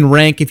 you can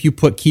rank if you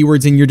put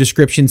keywords in your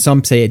description.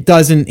 Some say it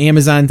doesn't.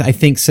 Amazon, I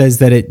think, says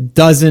that it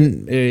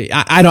doesn't.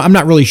 I'm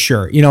not really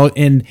sure,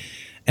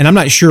 and I'm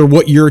not sure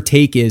what your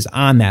take is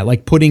on that,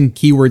 like putting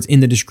keywords in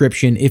the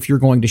description if you're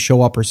going to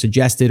show up or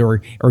suggested or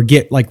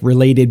get like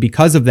related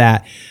because of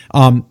that.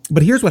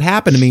 But here's what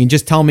happened to me, and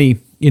just tell me,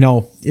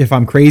 if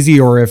I'm crazy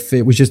or if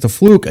it was just a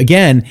fluke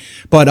again.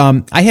 But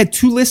I had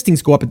 2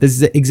 listings go up at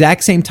the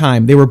exact same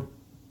time. They were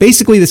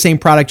basically the same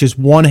product, just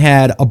one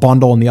had a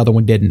bundle and the other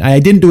one didn't. I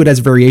didn't do it as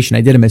a variation.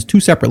 I did them as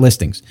 2 separate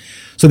listings.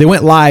 So they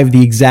went live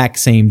the exact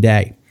same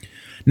day.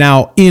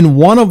 Now, in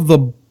one of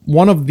the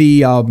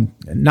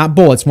not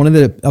bullets, one of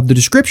the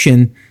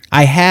description,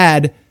 I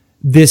had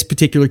this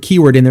particular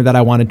keyword in there that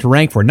I wanted to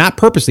rank for. Not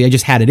purposely, I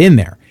just had it in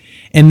there.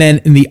 And then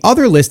in the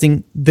other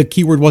listing, the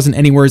keyword wasn't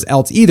anywhere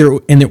else either,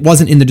 and it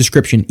wasn't in the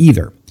description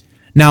either.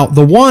 Now,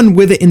 the one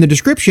with it in the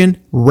description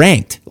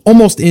ranked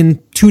almost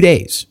in 2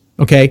 days.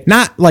 Okay,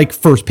 not like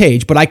first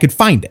page, but I could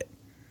find it.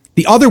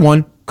 The other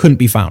one couldn't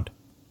be found.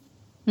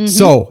 Mm-hmm.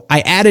 So I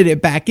added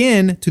it back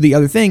in to the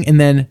other thing, and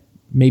then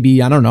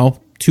maybe, I don't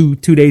know, two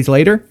days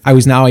later, I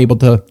was now able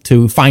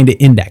to find it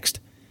indexed.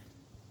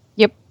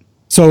 Yep.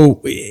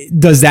 So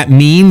does that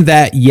mean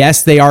that,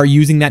 yes, they are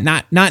using that?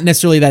 Not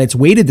necessarily that it's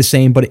weighted the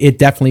same, but it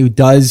definitely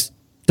does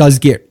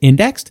get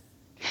indexed?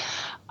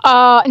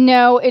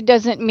 No, it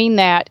doesn't mean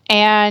that.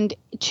 And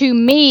to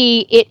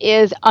me, it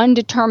is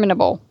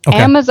undeterminable. Okay.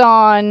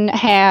 Amazon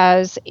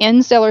has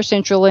in Seller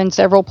Central in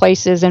several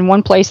places, and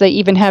one place they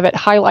even have it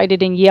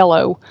highlighted in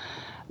yellow,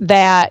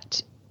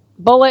 that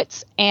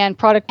bullets and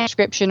product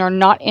description are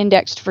not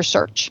indexed for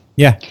search.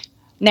 Yeah.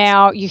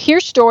 Now, you hear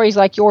stories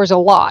like yours a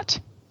lot,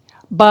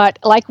 but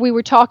like we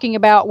were talking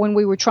about when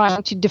we were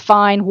trying to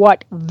define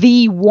what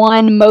the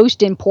one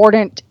most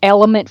important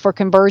element for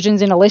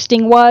conversions in a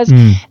listing was,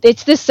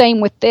 it's the same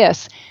with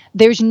this.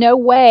 There's no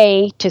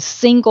way to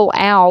single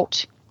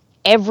out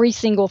every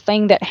single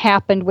thing that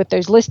happened with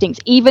those listings,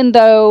 even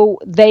though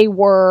they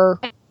were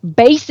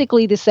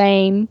basically the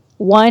same.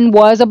 One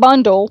was a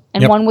bundle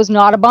and one was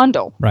not a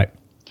bundle. Right.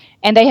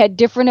 And they had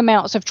different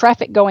amounts of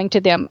traffic going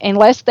to them.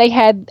 Unless they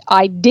had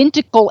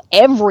identical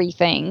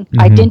everything,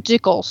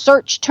 identical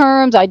search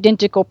terms,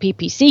 identical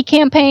PPC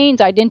campaigns,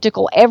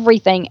 identical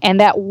everything, and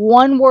that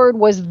one word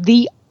was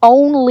the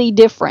only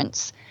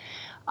difference,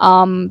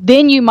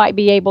 then you might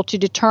be able to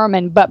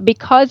determine. But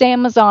because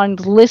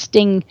Amazon's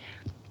listing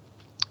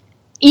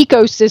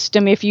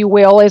ecosystem, if you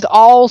will, is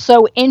all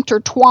so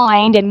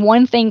intertwined and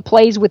one thing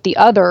plays with the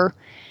other,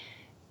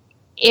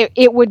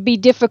 it would be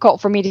difficult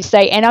for me to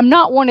say. And I'm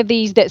not one of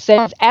these that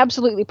says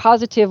absolutely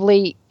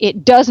positively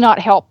it does not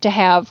help to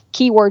have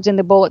keywords in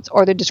the bullets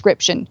or the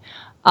description.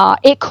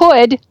 It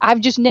could.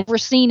 I've just never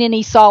seen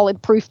any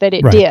solid proof that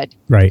it did.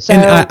 Right. So,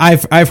 and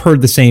I've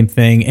heard the same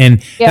thing.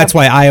 And that's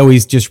why I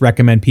always just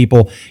recommend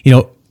people,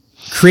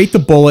 create the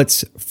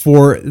bullets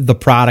for the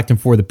product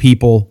and for the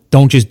people.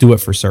 Don't just do it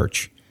for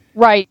search.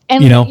 Right.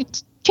 And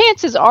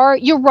chances are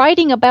you're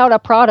writing about a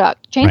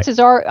product. Chances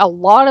are a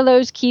lot of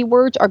those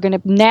keywords are going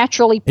to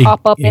naturally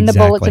pop up in the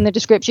bullets in the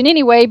description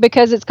anyway,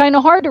 because it's kind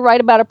of hard to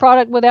write about a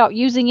product without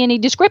using any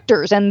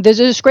descriptors, and the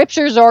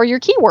descriptors are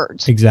your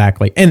keywords.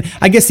 Exactly. And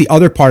I guess the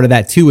other part of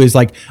that too is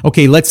like,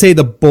 okay, let's say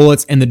the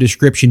bullets and the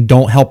description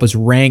don't help us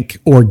rank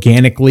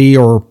organically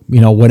or,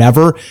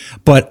 whatever,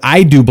 but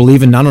I do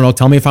believe, and I don't know,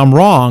 tell me if I'm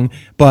wrong,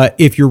 but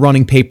if you're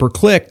running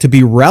pay-per-click to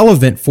be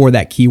relevant for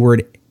that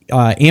keyword,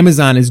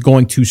 Amazon is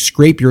going to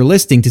scrape your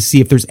listing to see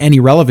if there's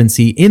any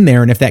relevancy in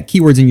there. And if that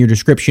keyword's in your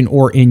description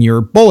or in your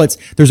bullets,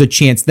 there's a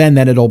chance then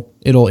that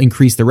it'll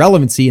increase the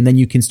relevancy, and then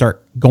you can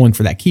start going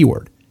for that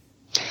keyword.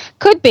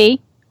 Could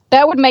be.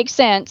 That would make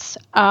sense.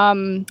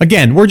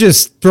 Again, we're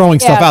just throwing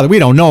stuff out that we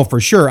don't know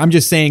for sure. I'm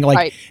just saying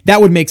that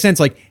would make sense.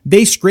 Like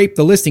they scrape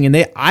the listing,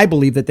 and I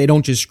believe that they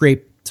don't just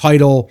scrape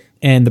title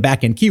and the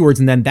back end keywords,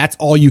 and then that's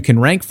all you can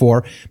rank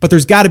for. But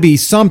there's got to be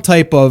some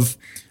type of,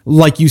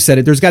 like you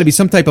said, there's got to be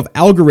some type of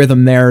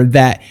algorithm there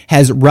that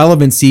has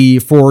relevancy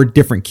for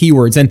different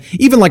keywords. And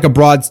even like a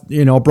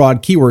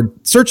broad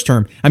keyword search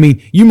term. I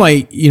mean, you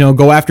might,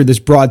 go after this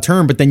broad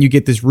term, but then you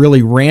get this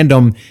really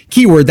random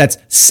keyword that's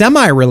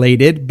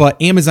semi-related, but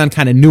Amazon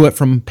kind of knew it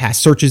from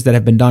past searches that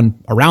have been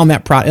done around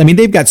that product. I mean,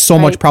 they've got so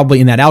much probably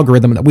in that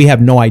algorithm that we have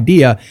no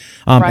idea.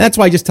 That's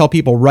why I just tell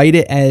people, write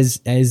it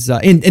as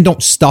and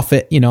don't stuff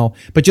it,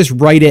 but just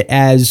write it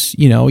as,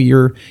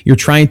 you're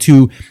trying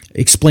to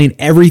explain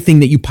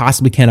everything that you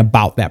possibly can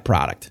about that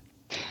product.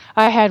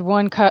 I had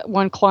one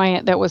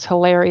client that was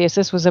hilarious.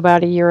 This was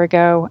about a year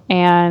ago,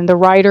 and the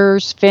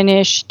writers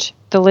finished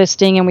the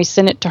listing and we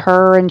sent it to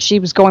her, and she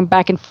was going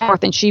back and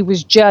forth, and she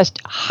was just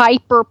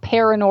hyper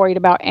paranoid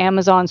about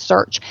Amazon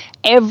search.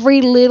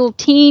 Every little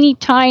teeny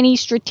tiny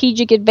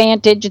strategic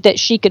advantage that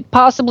she could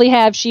possibly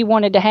have, she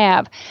wanted to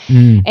have.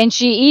 And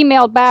she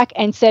emailed back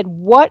and said,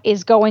 what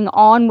is going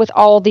on with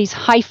all these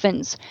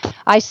hyphens?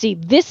 I see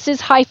this is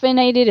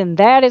hyphenated and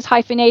that is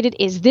hyphenated.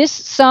 Is this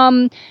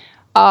some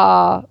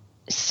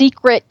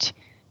secret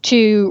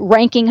to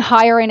ranking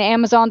higher in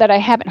Amazon that I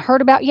haven't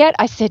heard about yet?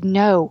 I said,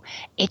 no,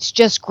 it's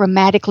just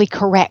grammatically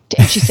correct.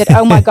 And she said,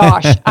 oh my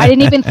gosh, I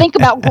didn't even think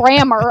about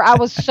grammar. I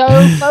was so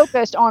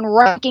focused on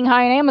ranking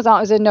high in Amazon.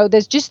 I said, no,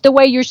 that's just the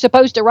way you're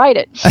supposed to write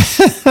it.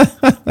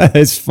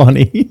 It's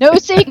funny. No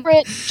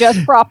secret,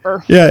 just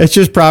proper. Yeah, it's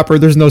just proper.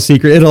 There's no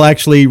secret. It'll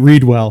actually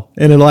read well,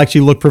 and it'll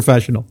actually look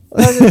professional.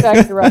 That's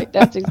exactly right.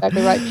 That's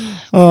exactly right.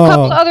 A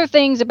couple other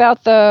things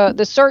about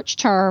the search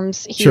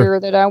terms here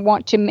that I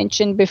want to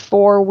mention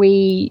before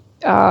we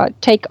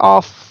take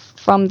off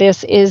from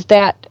this is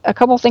that a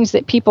couple of things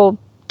that people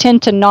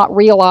tend to not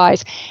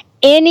realize.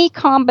 Any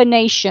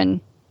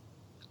combination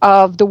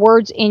of the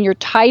words in your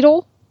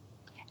title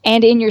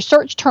and in your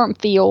search term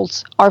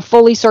fields are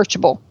fully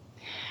searchable.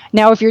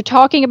 Now, if you're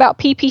talking about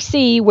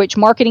PPC, which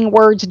Marketing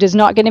Words does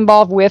not get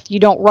involved with, you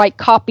don't write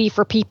copy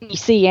for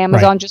PPC.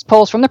 Amazon just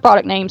pulls from the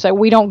product name, so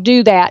we don't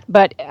do that.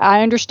 But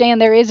I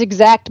understand there is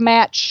exact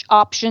match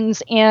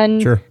options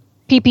in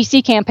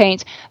PPC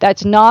campaigns.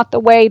 That's not the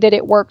way that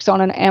it works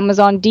on an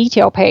Amazon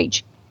detail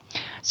page.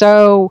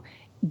 So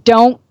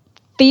don't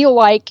feel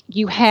like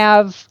you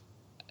have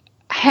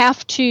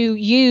to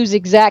use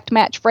exact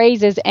match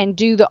phrases and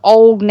do the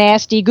old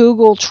nasty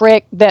Google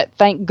trick that,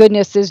 thank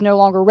goodness, is no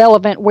longer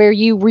relevant, where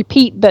you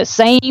repeat the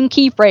same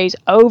key phrase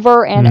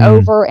over and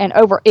over and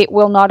over. It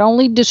will not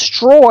only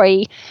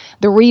destroy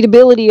the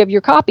readability of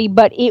your copy,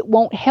 but it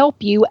won't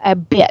help you a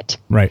bit.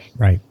 Right.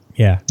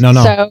 Yeah. No.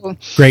 So,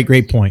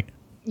 great point.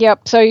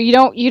 Yep. So you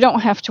don't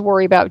have to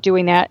worry about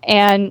doing that.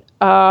 And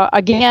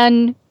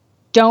again,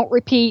 don't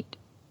repeat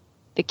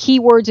the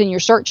keywords in your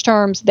search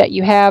terms that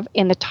you have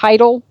in the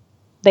title.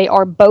 They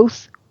are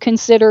both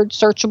considered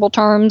searchable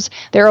terms.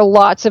 There are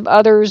lots of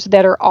others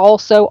that are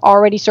also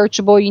already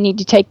searchable. You need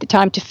to take the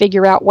time to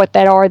figure out what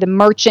that are. The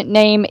merchant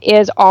name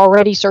is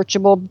already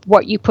searchable.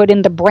 What you put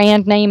in the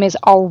brand name is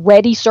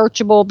already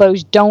searchable.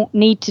 Those don't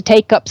need to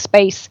take up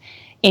space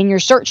in your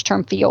search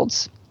term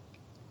fields.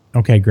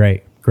 Okay,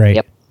 great.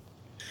 Yep.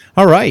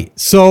 All right.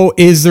 So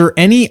is there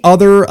any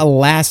other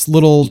last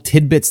little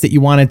tidbits that you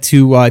wanted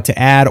to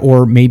add,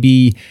 or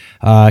maybe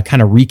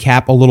kind of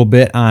recap a little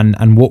bit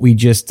on what we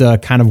just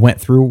kind of went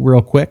through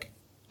real quick?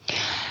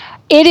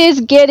 It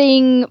is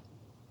getting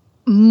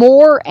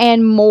more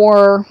and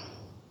more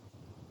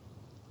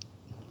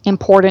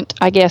important,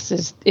 I guess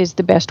is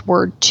the best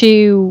word,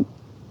 to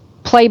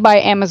play by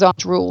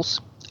Amazon's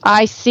rules.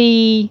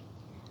 I'm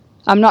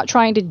not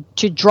trying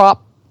to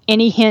drop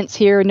any hints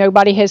here.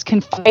 Nobody has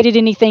confided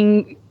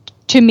anything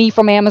to me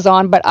from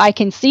Amazon, but I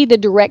can see the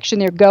direction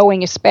they're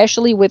going,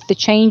 especially with the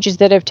changes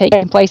that have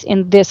taken place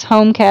in this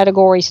home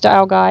category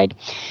style guide.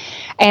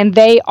 And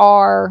they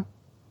are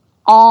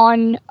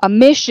on a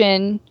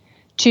mission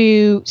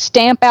to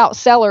stamp out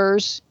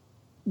sellers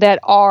that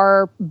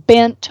are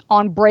bent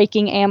on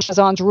breaking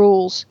Amazon's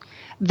rules.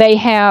 They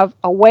have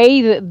a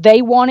way that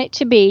they want it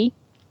to be,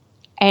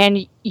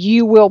 and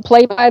you will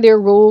play by their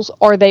rules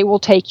or they will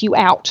take you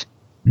out.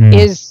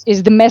 Is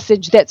the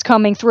message that's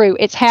coming through.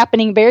 It's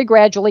happening very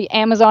gradually.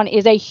 Amazon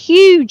is a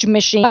huge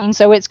machine,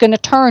 so it's going to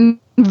turn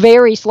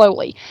very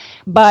slowly.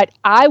 But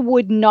I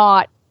would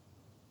not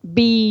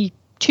be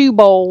too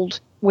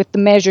bold with the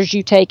measures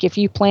you take if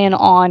you plan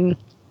on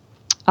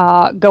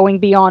going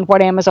beyond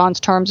what Amazon's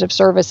terms of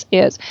service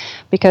is,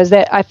 because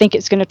I think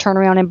it's going to turn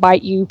around and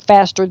bite you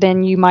faster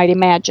than you might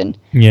imagine.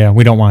 Yeah,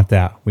 we don't want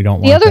that.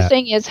 The other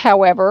thing is,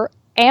 however,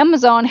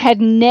 Amazon had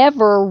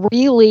never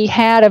really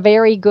had a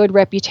very good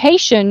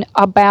reputation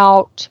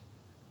about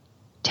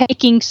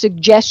taking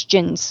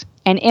suggestions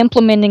and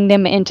implementing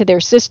them into their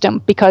system,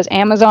 because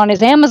Amazon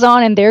is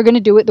Amazon and they're going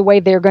to do it the way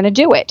they're going to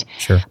do it.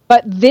 Sure.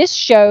 But this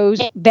shows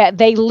that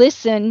they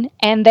listen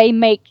and they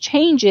make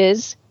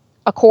changes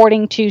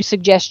according to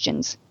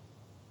suggestions.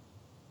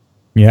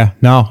 Yeah,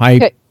 no,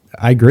 I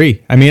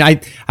agree. I mean, I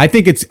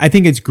think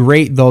it's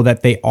great though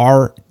that they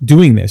are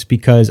doing this,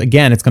 because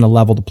again, it's going to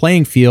level the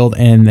playing field,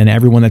 and then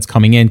everyone that's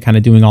coming in kind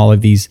of doing all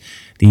of these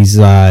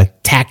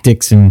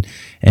tactics and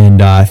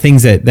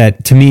things that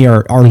to me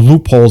are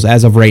loopholes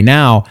as of right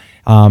now.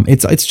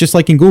 It's just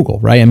like in Google,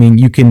 right? I mean,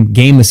 you can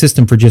game the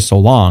system for just so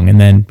long,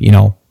 and then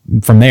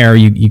from there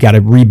you got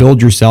to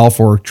rebuild yourself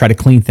or try to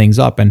clean things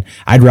up. And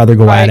I'd rather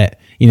go at it,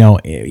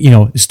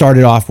 start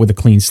it off with a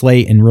clean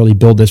slate and really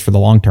build this for the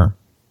long term.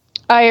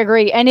 I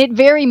agree. And it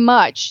very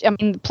much,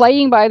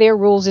 playing by their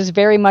rules is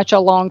very much a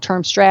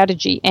long-term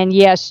strategy. And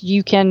yes,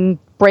 you can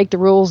break the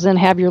rules and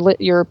have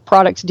your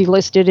products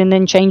delisted and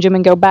then change them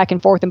and go back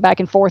and forth.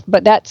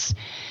 But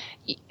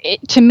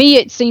to me,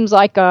 it seems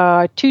like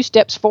a 2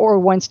 steps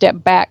forward, 1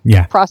 step back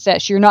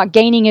process. You're not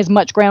gaining as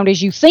much ground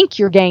as you think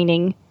you're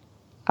gaining.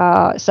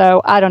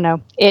 So I don't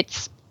know.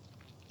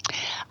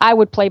 I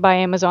would play by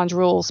Amazon's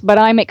rules, but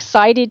I'm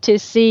excited to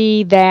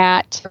see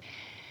that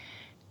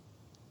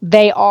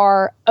They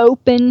are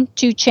open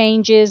to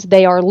changes.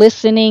 They are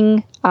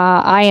listening.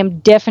 I am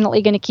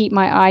definitely going to keep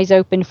my eyes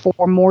open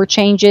for more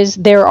changes.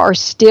 There's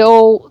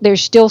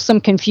still some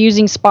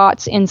confusing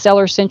spots in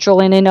Seller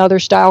Central and in other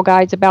style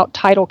guides about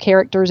title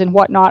characters and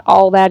whatnot.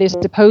 All that is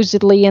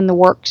supposedly in the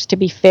works to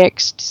be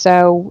fixed.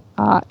 So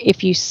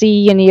if you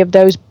see any of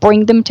those,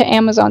 bring them to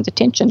Amazon's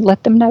attention.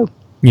 Let them know.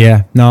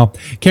 Yeah, no.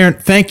 Karen,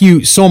 thank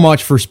you so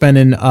much for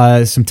spending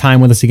some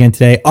time with us again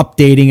today,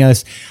 updating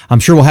us. I'm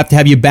sure we'll have to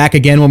have you back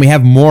again when we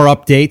have more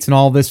updates and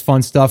all this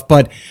fun stuff,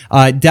 but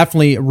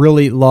definitely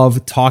really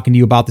love talking to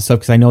you about this stuff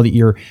because I know that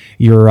you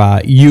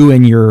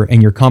and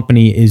your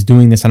company is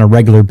doing this on a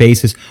regular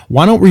basis.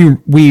 Why don't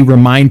we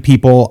remind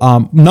people,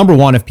 number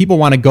one, if people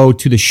want to go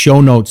to the show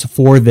notes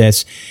for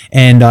this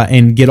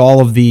and get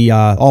all of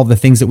the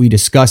things that we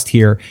discussed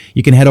here,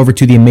 you can head over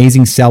to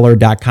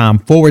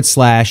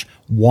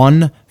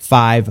theamazingseller.com/155.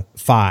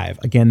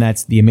 Again,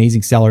 that's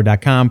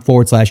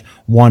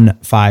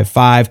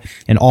theamazingseller.com/155,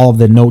 and all of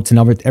the notes and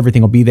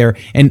everything will be there.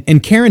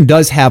 And Karen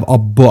does have a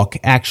book,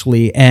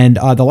 actually. And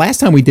the last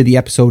time we did the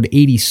episode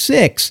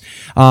 86,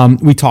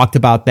 we talked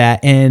about that.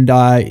 And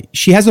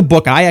she has a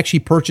book. I actually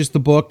purchased the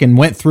book and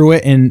went through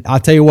it. And I'll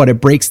tell you what, it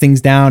breaks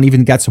things down,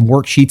 even got some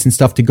worksheets and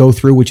stuff to go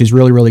through, which is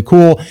really, really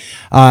cool.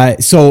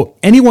 So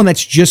anyone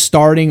that's just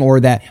starting or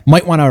that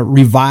might want to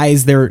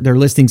revise their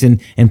listings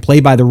and play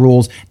by the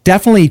rules,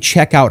 definitely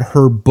check out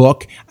her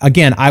book.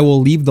 Again, I will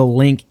leave the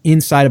link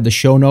inside of the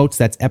show notes.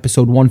 That's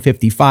episode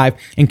 155.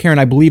 And Karen,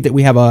 I believe that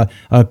we have a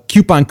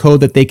coupon code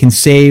that they can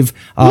save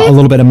a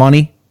little bit of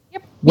money.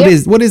 Yep.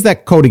 What is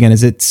that code again?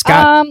 Is it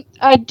Scott?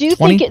 I do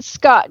 20? think it's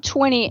Scott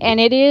 20,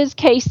 and it is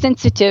case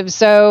sensitive.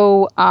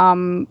 So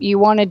you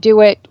want to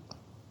do it.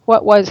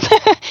 What was?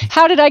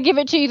 How did I give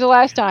it to you the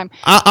last time?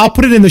 I'll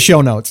put it in the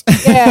show notes.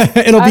 Yeah,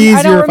 it'll be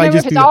easier if I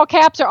just if do it's all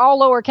caps or all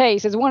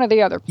lowercase. It's one or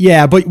the other.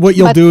 Yeah, but what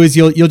you'll do is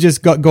you'll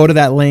just go to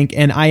that link.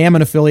 And I am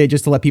an affiliate,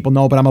 just to let people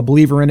know, but I'm a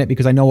believer in it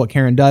because I know what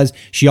Karen does.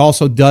 She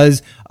also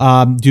does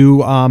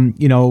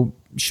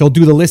she'll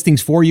do the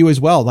listings for you as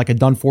well, like a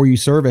done for you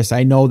service.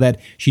 I know that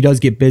she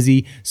does get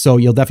busy, so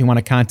you'll definitely want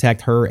to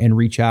contact her and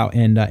reach out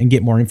and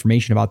get more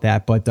information about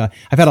that. But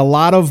I've had a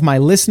lot of my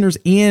listeners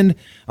and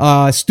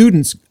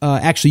students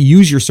actually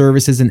use your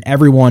services, and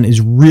everyone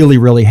is really,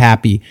 really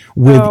happy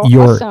with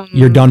your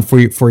done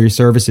for your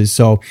services.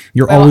 So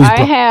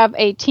I have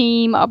a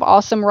team of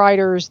awesome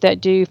writers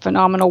that do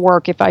phenomenal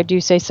work, if I do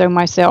say so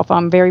myself.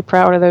 I'm very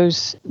proud of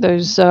those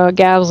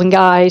gals and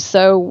guys.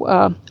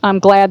 So I'm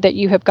glad that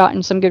you have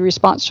gotten some good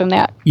response from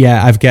that.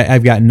 Yeah, I've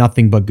got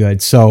nothing but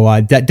good.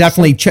 So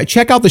definitely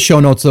check out the show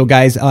notes though,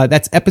 guys.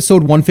 That's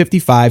episode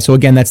 155. So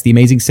again, that's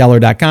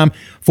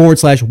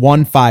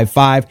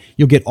theamazingseller.com/155.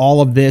 You'll get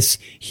all of this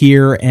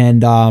here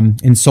and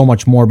so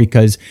much more,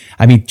 because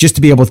I mean, just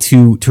to be able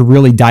to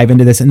really dive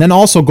into this and then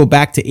also go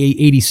back to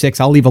 86.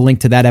 I'll leave a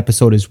link to that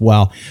episode as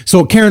well.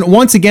 So Karen,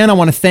 once again, I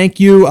want to thank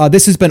you.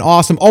 This has been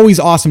awesome.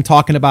 Always awesome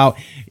talking about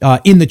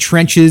in the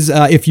trenches,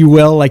 if you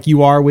will, like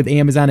you are with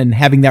Amazon, and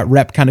having that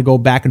rep kind of go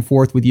back and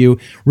forth with you.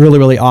 Really,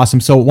 really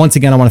awesome. So once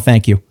again, I want to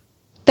thank you.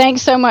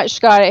 Thanks so much,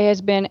 Scott. It has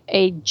been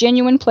a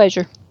genuine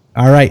pleasure.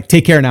 All right.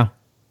 Take care now.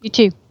 You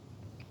too.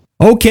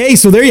 Okay,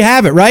 so there you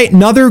have it, right?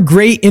 Another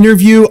great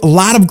interview, a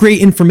lot of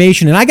great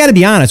information. And I got to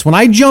be honest, when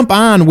I jump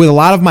on with a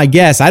lot of my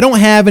guests, I don't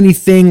have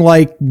anything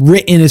like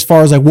written as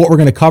far as like what we're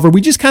going to cover.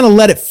 We just kind of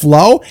let it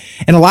flow.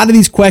 And a lot of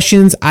these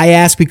questions I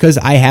ask because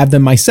I have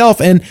them myself.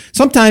 And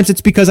sometimes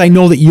it's because I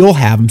know that you'll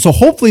have them. So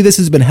hopefully this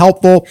has been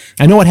helpful.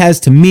 I know it has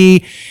to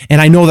me.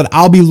 And I know that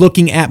I'll be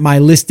looking at my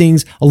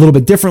listings a little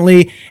bit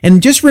differently.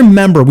 And just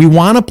remember, we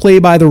want to play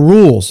by the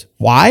rules.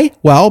 Why?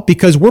 Well,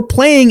 because we're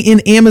playing in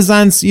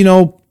Amazon's,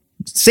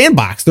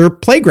 sandbox, their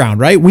playground,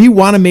 right? We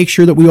want to make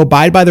sure that we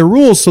abide by the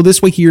rules. So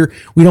this way here,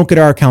 we don't get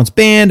our accounts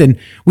banned and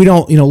we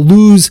don't,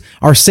 lose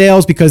our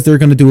sales because they're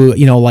going to do,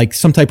 like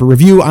some type of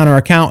review on our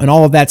account and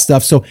all of that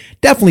stuff. So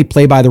definitely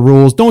play by the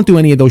rules. Don't do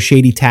any of those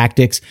shady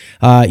tactics.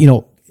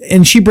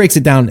 And she breaks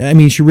it down. I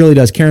mean, she really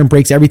does. Karen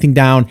breaks everything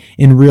down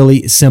in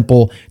really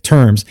simple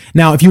terms.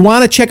 Now, if you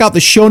want to check out the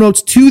show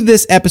notes to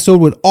this episode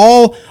with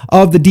all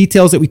of the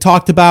details that we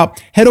talked about,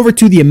 head over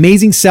to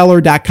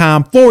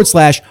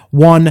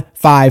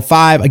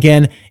theamazingseller.com/155.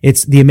 Again,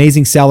 it's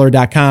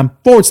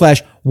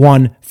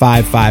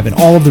theamazingseller.com/155, and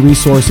all of the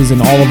resources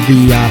and all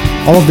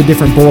of the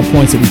different bullet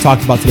points that we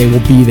talked about today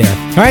will be there.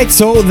 All right,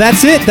 so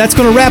that's it. That's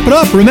going to wrap it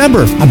up.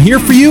 Remember, I'm here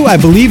for you. I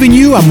believe in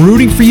you. I'm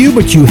rooting for you,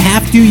 but you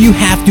have to.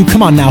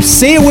 Come on now,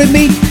 say it with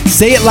me.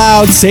 Say it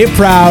loud. Say it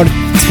proud.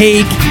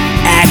 Take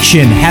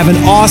action. Have an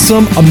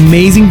awesome,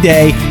 amazing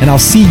day, and I'll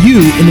see you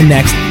in the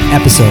next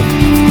episode.